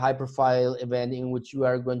going to a high-profile event in which you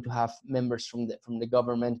are going to have members from the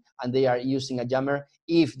government and they are using a jammer,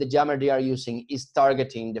 if the jammer they are using is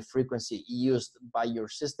targeting the frequency used by your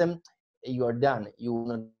system, you are done. You will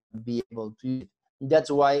not be able to use it.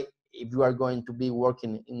 That's why if you are going to be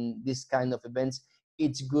working in this kind of events,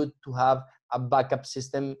 it's good to have a backup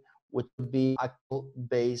system, which would be a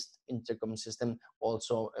call-based intercom system,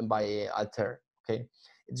 also by Altair. Okay,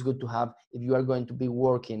 it's good to have if you are going to be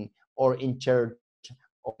working or in charge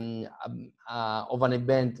of an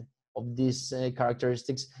event of these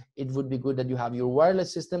characteristics. It would be good that you have your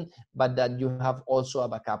wireless system, but that you have also a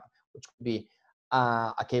backup, which could be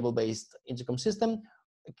a cable-based intercom system,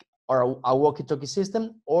 or a walkie-talkie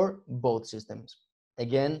system, or both systems.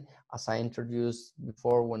 Again, as I introduced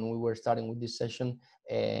before when we were starting with this session,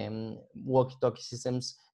 walkie-talkie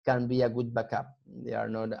systems can be a good backup. They are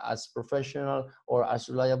not as professional or as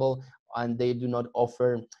reliable, and they do not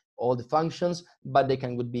offer all the functions, but they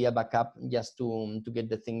can be a backup just to get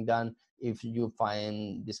the thing done if you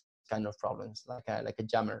find this kind of problems, like a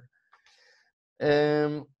jammer.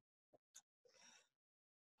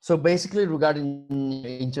 So basically, regarding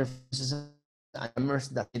interfaces and jammers,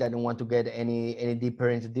 that's it. I don't want to get any deeper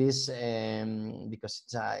into this because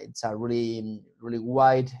it's a really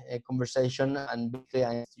wide conversation, and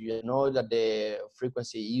basically you know that the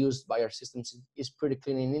frequency used by our systems is pretty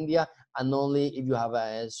clean in India, and only if you have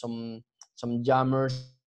some jammers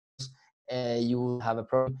you will have a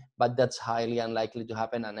problem, but that's highly unlikely to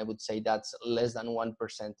happen, and I would say that's less than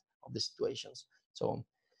 1% of the situations. So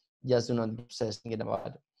just do not be obsessed thinking about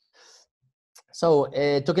it. So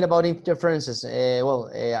talking about interferences,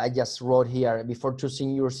 I just wrote here, before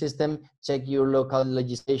choosing your system, check your local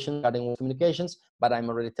legislation regarding communications, but I'm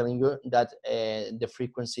already telling you that the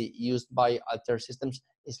frequency used by Altair systems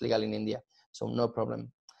is legal in India, so no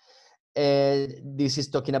problem. This is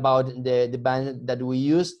talking about the band that we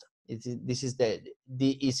used. This is the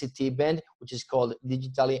DECT band, which is called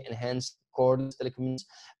Digitally Enhanced Cordless Telecommunications,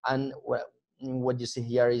 and what you see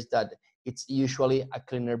here is that it's usually a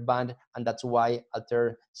cleaner band, and that's why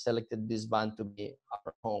Altair selected this band to be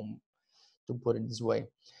our home, to put it this way.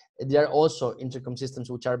 There are also intercom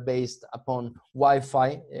systems which are based upon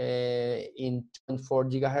Wi-Fi in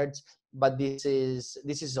 2.4 gigahertz, but this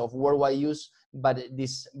is of worldwide use, but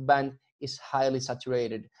this band is highly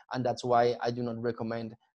saturated, and that's why I do not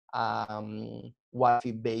recommend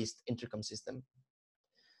Wi-Fi based intercom system.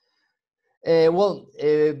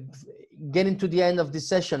 Getting to the end of this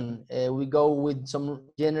session, we go with some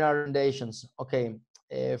general recommendations. Okay,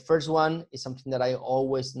 first one is something that I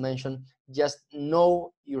always mention: just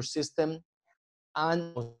know your system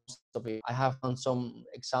and most of it. I have found some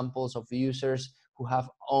examples of users who have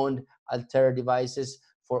owned Altair devices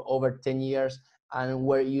for over 10 years and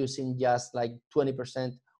were using just like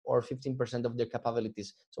 20% or 15% of their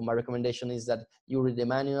capabilities. So my recommendation is that you read the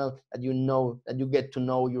manual, that you get to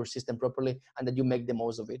know your system properly, and that you make the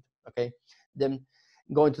most of it. Okay. Then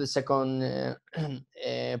going to the second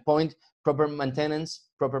point, proper maintenance.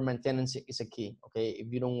 Proper maintenance is a key. Okay.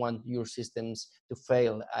 If you don't want your systems to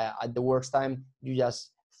fail at the worst time, you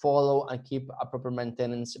just follow and keep a proper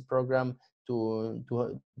maintenance program to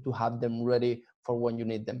have them ready for when you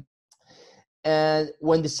need them. And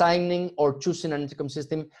when designing or choosing an intercom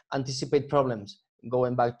system, anticipate problems.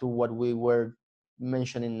 Going back to what we were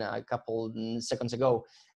mentioning a couple seconds ago,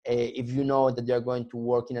 if you know that you're going to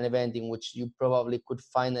work in an event in which you probably could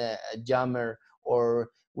find a jammer or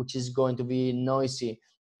which is going to be noisy,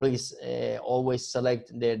 please always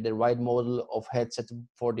select the right model of headset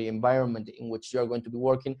for the environment in which you are going to be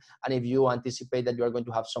working. And if you anticipate that you are going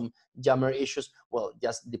to have some jammer issues, well,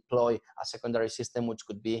 just deploy a secondary system, which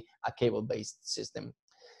could be a cable-based system.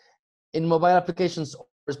 In mobile applications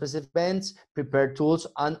or specific events, prepare tools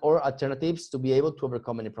and or alternatives to be able to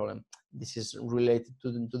overcome any problem. This is related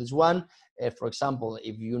to this one. For example,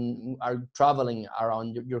 if you are traveling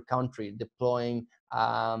around your country, deploying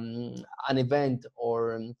an event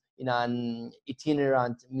or in an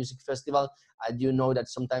itinerant music festival, you know that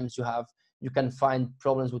sometimes you can find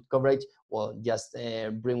problems with coverage. Well, just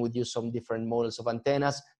bring with you some different models of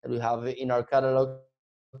antennas that we have in our catalog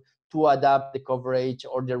to adapt the coverage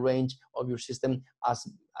or the range of your system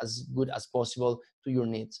as good as possible to your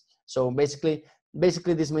needs. So basically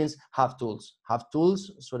this means have tools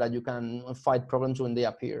so that you can fight problems when they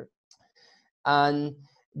appear. And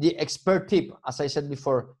the expert tip, as I said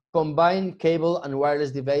before, combine cable and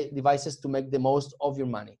wireless devices to make the most of your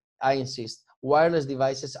money. I insist, wireless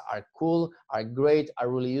devices are cool, are great, are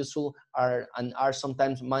really useful, and are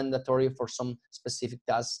sometimes mandatory for some specific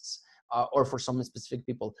tasks or for some specific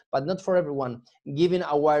people, but not for everyone. Giving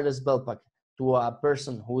a wireless belt pack to a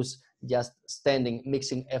person who's just standing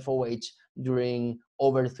mixing FOH during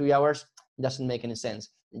over 3 hours doesn't make any sense.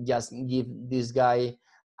 Just give this guy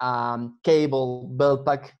cable belt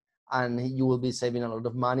pack and you will be saving a lot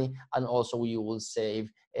of money, and also you will save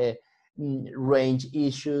range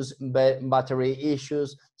issues, battery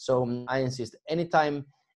issues. So I insist, anytime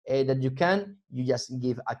that you can, you just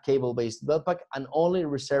give a cable-based belt pack and only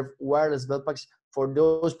reserve wireless belt packs for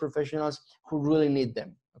those professionals who really need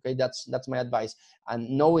them. Okay, that's my advice. And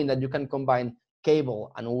knowing that you can combine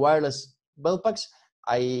cable and wireless belt packs,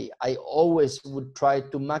 I always would try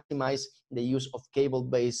to maximize the use of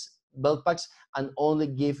cable-based belt packs and only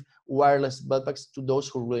give wireless belt packs to those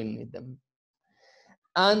who really need them.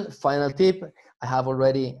 And final tip, I have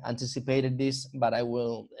already anticipated this, but I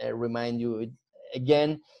will remind you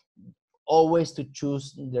again, always to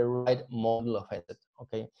choose the right model of headset,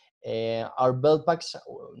 okay? Our belt packs,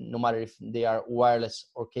 no matter if they are wireless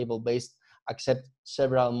or cable-based, accept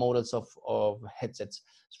several models of headsets,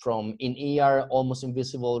 from in-ear, almost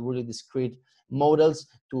invisible, really discreet models,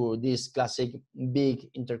 to this classic big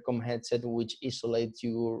intercom headset, which isolates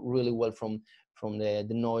you really well from the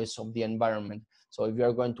noise of the environment. So if you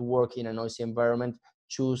are going to work in a noisy environment,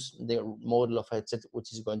 choose the model of headset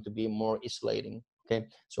which is going to be more isolating. Okay,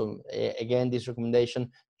 so again, this recommendation: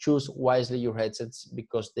 choose wisely your headsets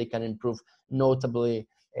because they can improve notably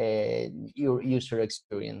your user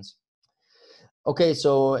experience. Okay,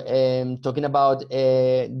 so talking about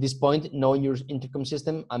this point, know your intercom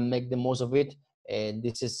system and make the most of it.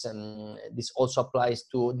 This also applies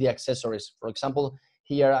to the accessories. For example,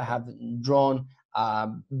 here I have drawn a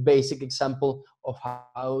basic example of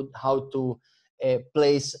how to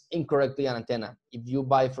place incorrectly an antenna. If you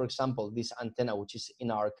buy, for example, this antenna, which is in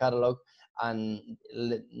our catalog, and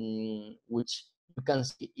which you can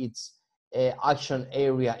see its action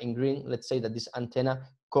area in green, let's say that this antenna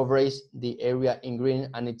covers the area in green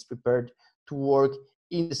and it's prepared to work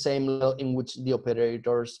in the same level in which the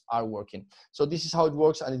operators are working. So this is how it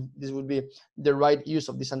works, and this would be the right use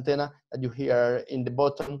of this antenna that you hear in the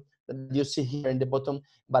bottom, that you see here in the bottom,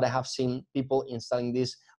 but I have seen people installing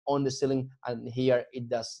this on the ceiling, and here it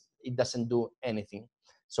doesn't do anything.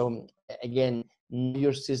 So again, know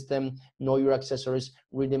your system, know your accessories,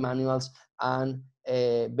 read the manuals, and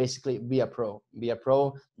basically be a pro. Be a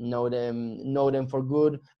pro, know them for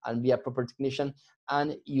good, and be a proper technician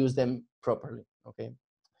and use them properly. Okay,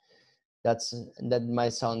 that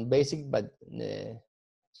might sound basic, but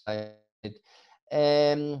I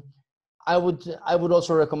would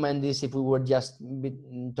also recommend this if we were just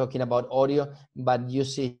talking about audio, but you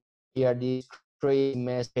see here these crazy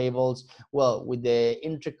mesh cables. Well, with the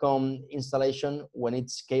intercom installation, when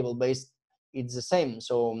it's cable based, it's the same.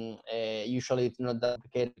 So usually it's not that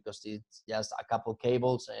complicated because it's just a couple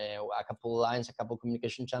cables, a couple lines, a couple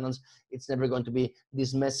communication channels. It's never going to be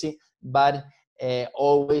this messy, but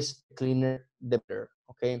always cleaner the better.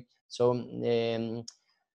 Okay, so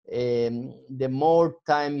the more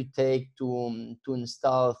time you take to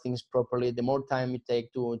install things properly, the more time you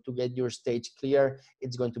take to get your stage clear,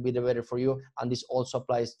 it's going to be the better for you. And this also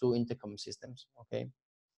applies to intercom systems. Okay,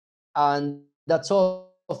 and that's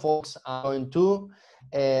all, folks. I'm going to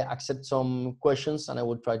accept some questions and I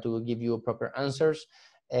will try to give you proper answers.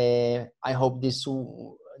 I hope this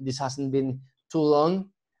hasn't been too long.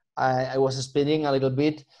 I was speeding a little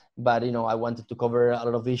bit, but I wanted to cover a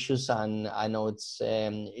lot of issues, and I know it's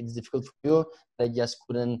difficult for you. I just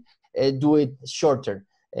couldn't do it shorter.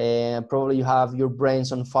 Probably you have your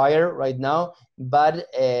brains on fire right now, but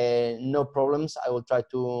no problems. I will try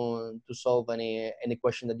to solve any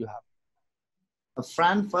question that you have.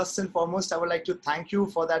 Fran, first and foremost, I would like to thank you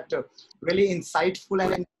for that really insightful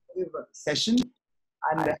and informative session.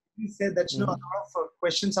 And you said that a lot of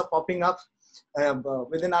questions are popping up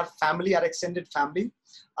within our family, our extended family.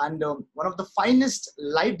 And one of the finest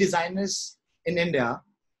light designers in India,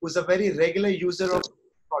 who's a very regular user of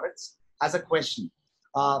products, has a question.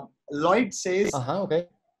 Lloyd says, Okay.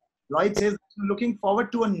 Lloyd says, looking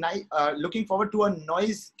forward to a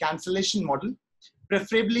noise cancellation model,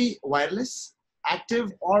 preferably wireless,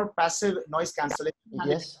 active or passive noise cancellation. And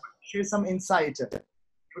Yes. Share some insight.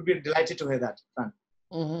 Would be delighted to hear that, Fran.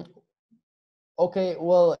 Okay,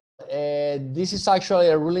 well, this is actually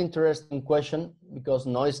a really interesting question, because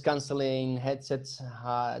noise canceling headsets,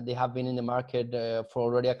 they have been in the market for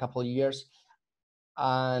already a couple of years,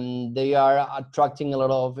 and they are attracting a lot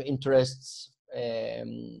of interests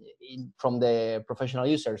from the professional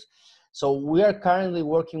users. So we are currently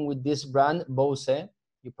working with this brand, Bose.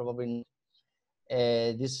 You probably know.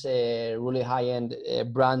 This really high-end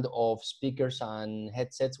brand of speakers and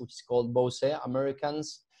headsets, which is called Bose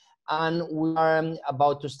Americans. And we are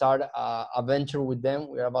about to start a venture with them.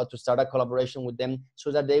 We are about to start a collaboration with them,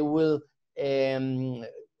 so that they will,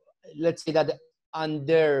 let's say that on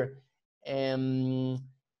their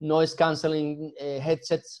noise canceling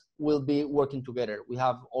headsets will be working together. We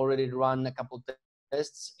have already run a couple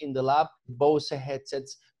tests in the lab, Bose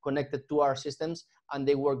headsets connected to our systems, and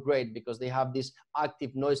they work great because they have this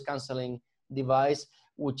active noise canceling device,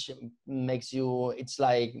 which makes you, it's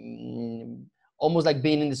like almost like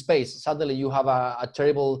being in the space. Suddenly you have a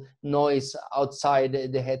terrible noise outside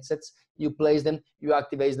the headsets, you place them, you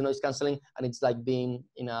activate the noise canceling, and it's like being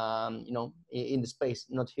in in the space,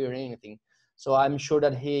 not hearing anything. So I'm sure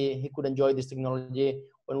that he could enjoy this technology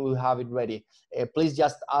when we have it ready. Please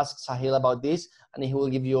just ask Sahil about this, and he will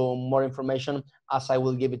give you more information as I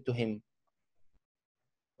will give it to him.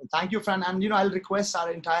 Thank you, Fran. And I'll request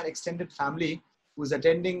our entire extended family who's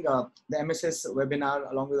attending the MSS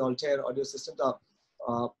webinar along with Altair Audio Systems.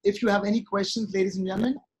 If you have any questions, ladies and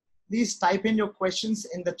gentlemen, please type in your questions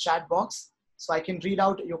in the chat box so I can read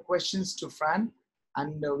out your questions to Fran,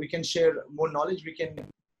 and we can share more knowledge. We can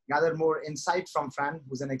gather more insight from Fran,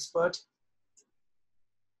 who's an expert.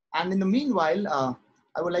 And in the meanwhile,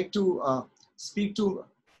 I would like to speak to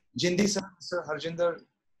Jindi sir, Sir Harjinder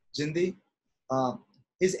Jindi.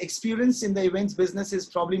 His experience in the events business is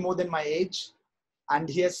probably more than my age, and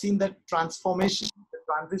he has seen the transformation, the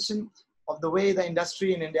transition of the way the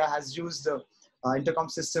industry in India has used Intercom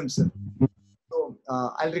Systems. So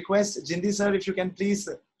I'll request Jindi sir, if you can please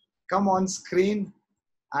come on screen,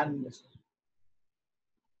 and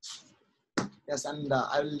yes, and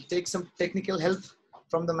I will take some technical help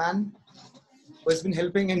from the man who has been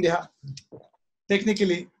helping India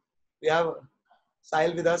technically. We have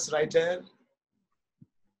Sahil with us right here.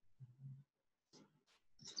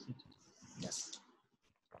 Yes.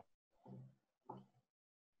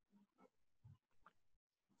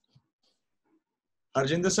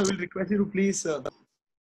 Harjinder sir, will request you to please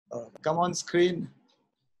come on screen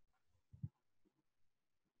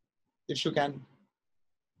if you can.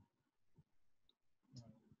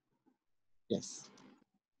 Yes.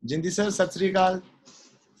 Jindi sir, Sat Sri Akal.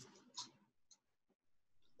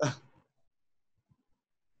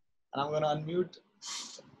 And I'm going to unmute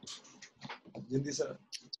Jindi sir.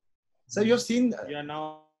 So you have seen. Yeah,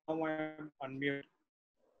 now I'm unmute.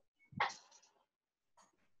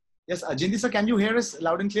 Yes, Jindi sir, can you hear us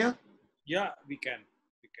loud and clear? Yeah, we can.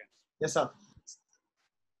 Yes, sir.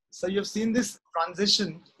 So you have seen this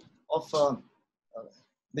transition of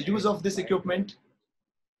the use of this equipment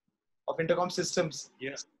of Intercom Systems.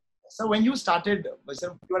 Yes. So when you started,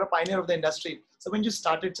 sir, you are a pioneer of the industry. So when you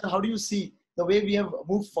started, sir, how do you see the way we have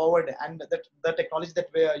moved forward and the technology that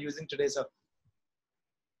we are using today, sir?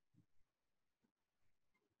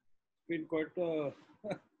 It's been quite a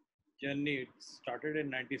journey. It started in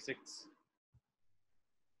 '96.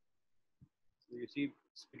 So you see,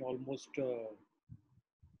 it's been almost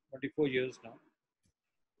 24 years now.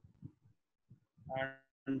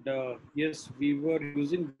 And yes, we were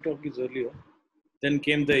using talkies earlier. Then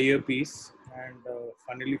came the earpiece, and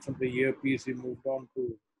finally from the earpiece we moved on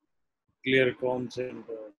to clear comms and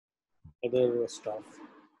other stuff.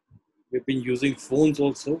 We've been using phones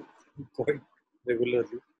also quite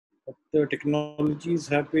regularly. But the technologies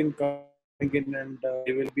have been coming in, and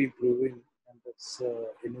they will be improving, and that's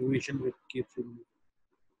innovation which keeps moving.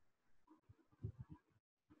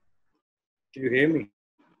 Do you hear me?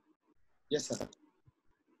 Yes, sir.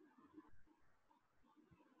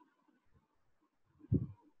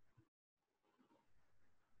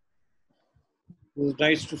 It was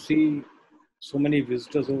nice to see so many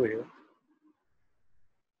visitors over here.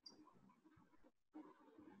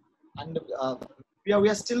 And we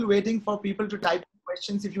are still waiting for people to type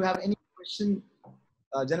questions. If you have any question,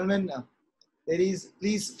 gentlemen, ladies,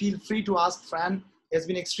 please feel free to ask Fran. He has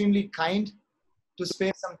been extremely kind to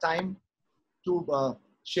spare some time to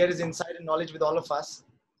share his insight and knowledge with all of us.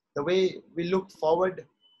 The way we look forward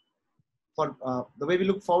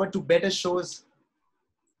to better shows,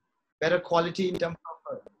 better quality in terms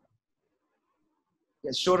of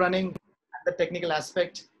show running and the technical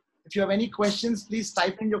aspect. If you have any questions, please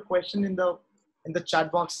type in your question in the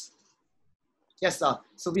chat box. Yes, sir.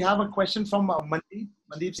 So we have a question from Mandeep.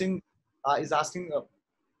 Mandeep Singh is asking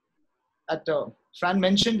that Fran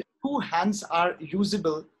mentioned 2 hands are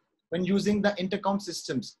usable when using the intercom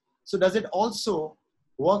systems. So does it also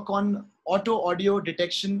work on auto audio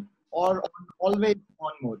detection or on always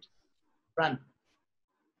on mode? Fran.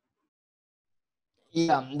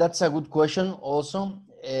 Yeah, that's a good question also.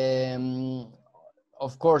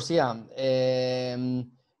 Of course, yeah.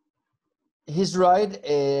 He's right.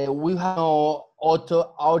 We have no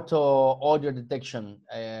auto audio detection.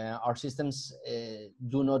 Our systems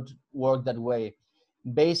do not work that way.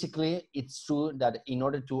 Basically, it's true that in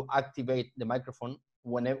order to activate the microphone,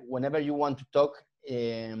 whenever you want to talk,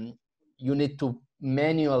 you need to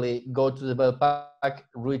manually go to the bell pack,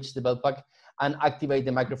 reach the bell pack, and activate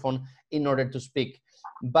the microphone in order to speak.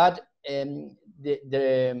 But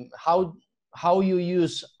how you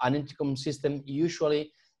use an intercom system,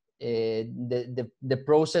 usually the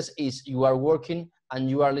process is you are working and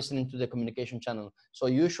you are listening to the communication channel. So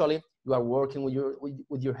usually you are working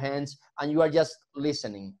with your hands and you are just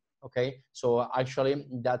listening. Okay, so actually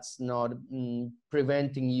that's not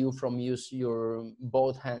preventing you from use your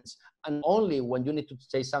both hands. And only when you need to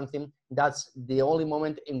say something, that's the only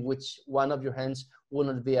moment in which one of your hands will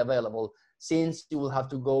not be available, since you will have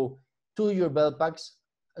to go to your bell packs,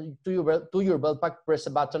 to your bell pack, press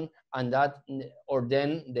a button, and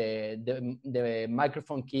then the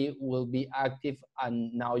microphone key will be active,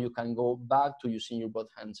 and now you can go back to using your both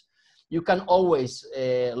hands. You can always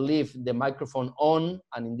leave the microphone on,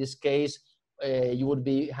 and in this case, you would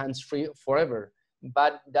be hands-free forever.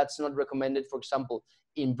 But that's not recommended, for example,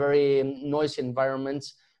 in very noisy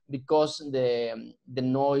environments, because the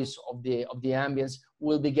noise of the ambience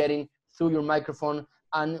will be getting through your microphone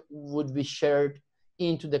and would be shared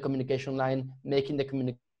into the communication line, making the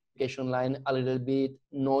communication line a little bit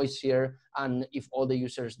noisier. And if all the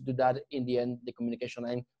users do that, in the end, the communication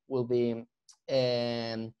line will be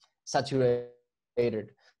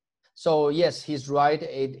saturated. So yes, he's right.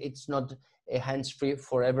 It's not a hands-free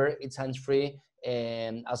forever. It's hands-free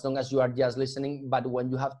as long as you are just listening. But when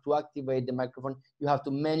you have to activate the microphone, you have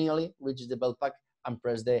to manually reach the bell pack and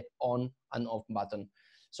press the on and off button.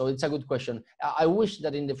 So it's a good question. I wish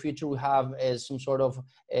that in the future we have some sort of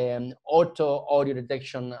auto audio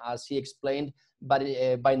detection, as he explained, but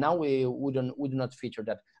by now we do not feature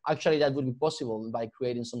that. Actually, that would be possible by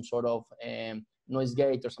creating some sort of noise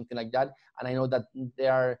gate or something like that. And I know that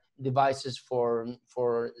there are devices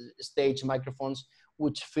for stage microphones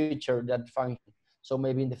which feature that function. So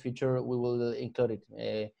maybe in the future we will include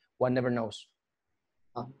it. One never knows.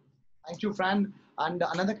 Thank you, Fran. And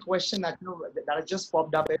another question that that just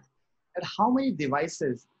popped up is that how many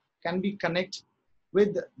devices can be connected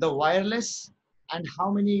with the wireless, and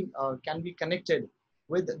how many can be connected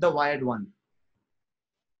with the wired one?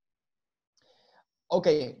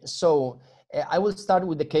 Okay, so I will start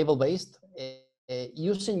with the cable-based.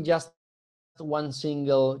 Using just one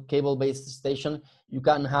single cable-based station, you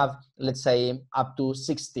can have, let's say, up to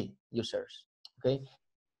 60 users. Okay,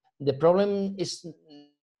 the problem is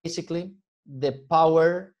basically the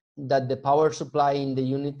power that the power supply in the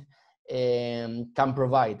unit can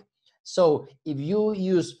provide. So if you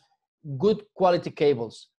use good quality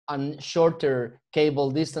cables and shorter cable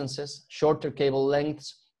distances, shorter cable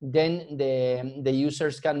lengths, then the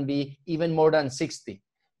users can be even more than 60.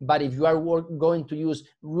 But if you are going to use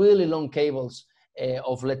really long cables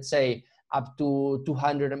of, let's say, up to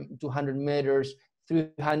 200 meters,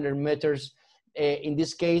 300 meters, in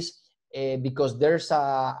this case, because there's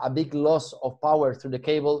a big loss of power through the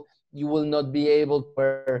cable, you will not be able to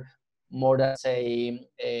wear more than, say,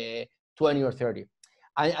 20 or 30.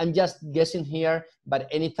 I'm just guessing here, but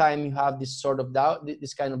anytime you have this sort of doubt,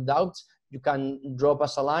 this kind of doubts, you can drop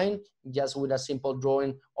us a line just with a simple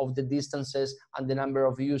drawing of the distances and the number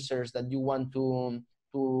of users that you want to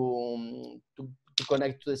to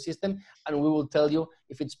connect to the system, and we will tell you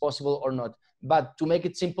if it's possible or not. But to make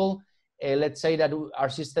it simple, let's say that our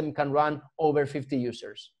system can run over 50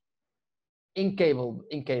 users in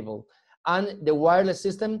cable. And the wireless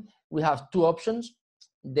system, we have two options.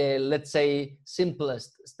 The, let's say,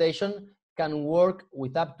 simplest station can work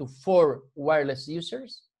with up to 4 wireless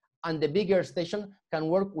users, and the bigger station can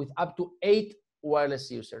work with up to 8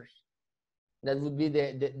 wireless users. That would be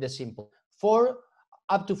the simple. 4,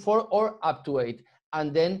 up to 4 or up to 8.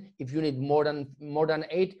 And then if you need more than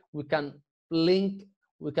 8, we can link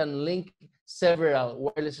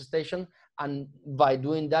several wireless stations, and by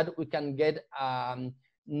doing that we can get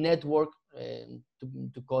network,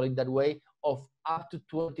 to call it that way, of up to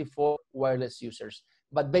 24 wireless users.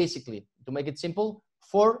 But basically, to make it simple,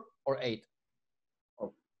 4 or 8.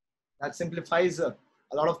 Oh, that simplifies a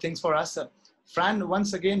lot of things for us. Fran,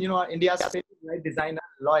 once again, India's favorite designer,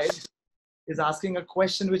 Lloyd, is asking a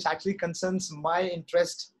question which actually concerns my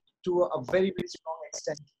interest to a very, very strong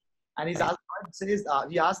extent. And he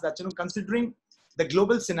asked that, considering the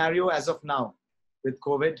global scenario as of now with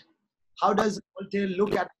COVID, how does Altair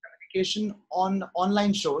look at communication on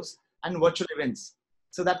online shows and virtual events,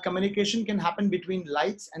 so that communication can happen between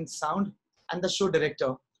lights and sound and the show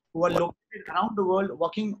director, who are located around the world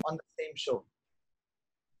working on the same show?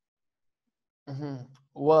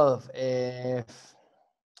 Well,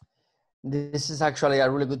 this is actually a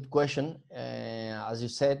really good question. As you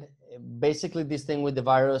said, basically this thing with the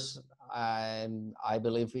virus, I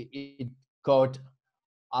believe it caught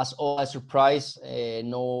us all a surprise.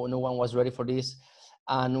 No one was ready for this,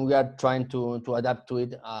 and we are trying to adapt to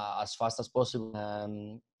it as fast as possible.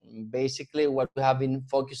 Basically, what we have been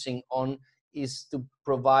focusing on is to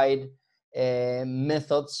provide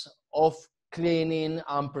methods of cleaning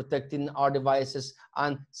and protecting our devices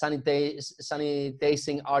and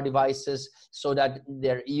sanitizing our devices so that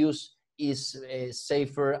their use is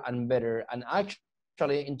safer and better. And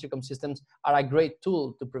actually, Intercom Systems are a great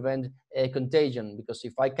tool to prevent contagion, because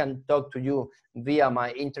if I can talk to you via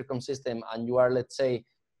my Intercom system and you are, let's say,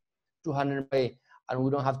 200 away, and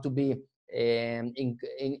we don't have to be in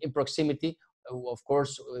proximity, of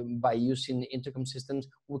course, by using Intercom Systems,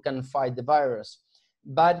 we can fight the virus.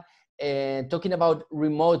 But talking about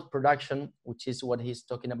remote production, which is what he's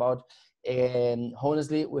talking about,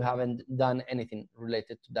 honestly, we haven't done anything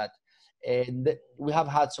related to that. We have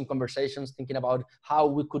had some conversations thinking about how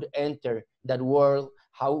we could enter that world,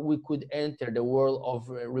 how we could enter the world of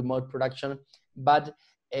remote production, but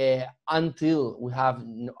until we have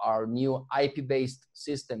our new IP-based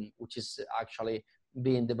system, which is actually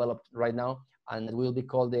being developed right now, and it will be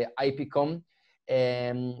called the IPCOM,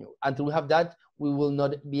 until we have that, we will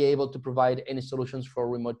not be able to provide any solutions for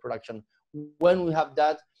remote production. When we have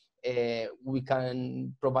that, we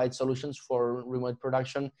can provide solutions for remote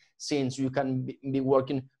production, since you can be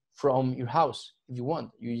working from your house if you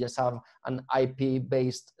want. You just have an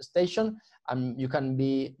IP-based station, and you can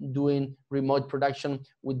be doing remote production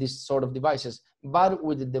with this sort of devices. But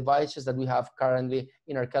with the devices that we have currently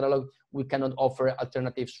in our catalog, we cannot offer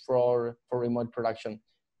alternatives for remote production.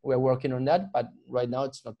 We're working on that, but right now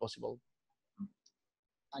it's not possible.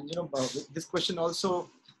 And this question also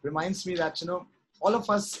reminds me that all of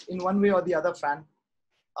us, in one way or the other, Fran,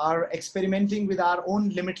 are experimenting with our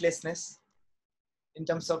own limitlessness in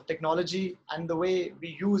terms of technology and the way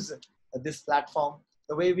we use this platform,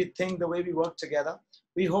 the way we think, the way we work together.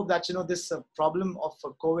 We hope that this problem of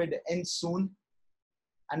COVID ends soon,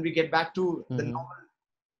 and we get back to the normal,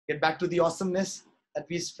 get back to the awesomeness that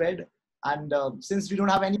we spread. And since we don't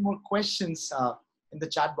have any more questions in the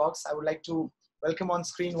chat box, I would like to welcome on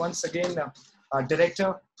screen once again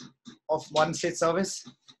Director of Modern State Service,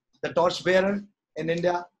 the torchbearer in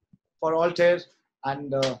India for Altair,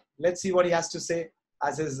 and let's see what he has to say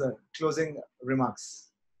as his closing remarks.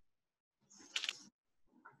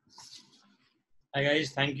 Hi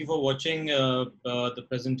guys, thank you for watching the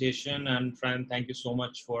presentation, and Fran, thank you so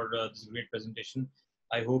much for this great presentation.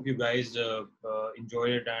 I hope you guys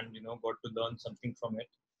enjoyed it and got to learn something from it.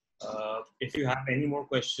 If you have any more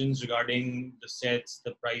questions regarding the sets,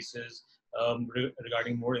 the prices,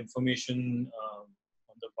 regarding more information on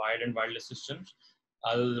the wired and wireless systems,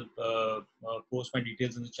 I'll post my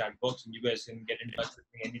details in the chat box, and you guys can get in touch with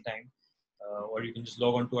me anytime. Or you can just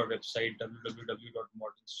log on to our website,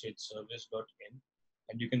 www.modernstateservice.in,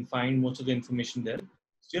 and you can find most of the information there.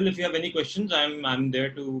 Still, if you have any questions, I'm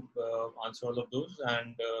there to answer all of those.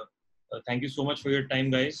 And thank you so much for your time,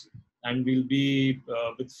 guys. And we'll be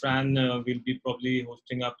with Fran. We'll be probably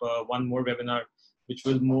hosting up one more webinar, which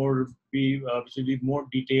will be more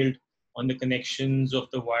detailed on the connections of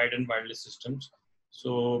the wired and wireless systems.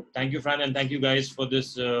 So thank you, Fran, and thank you guys for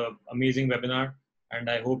this amazing webinar. and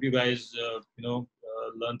I hope you guys,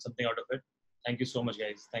 learn something out of it. Thank you so much,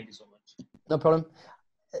 guys. Thank you so much. No problem.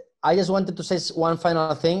 I just wanted to say one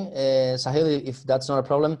final thing, Sahil, if that's not a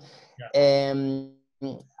problem. Yeah.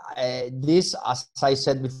 This, as I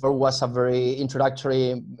said before, was a very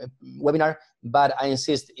introductory webinar, but I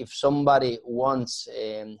insist, if somebody wants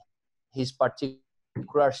his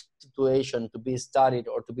particular situation to be studied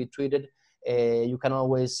or to be treated, you can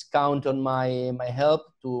always count on my help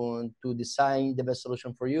to design the best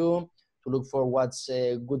solution for you, to look for what's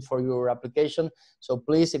good for your application. So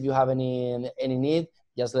please, if you have any need,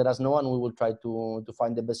 just let us know, and we will try to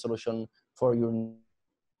find the best solution for your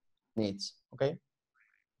needs. Okay?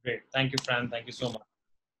 Great. Thank you, Fran. Thank you so much.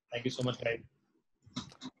 Thank you so much, guys.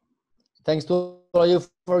 Thanks to all of you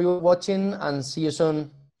for watching, and see you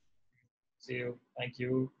soon. See you. Thank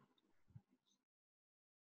you.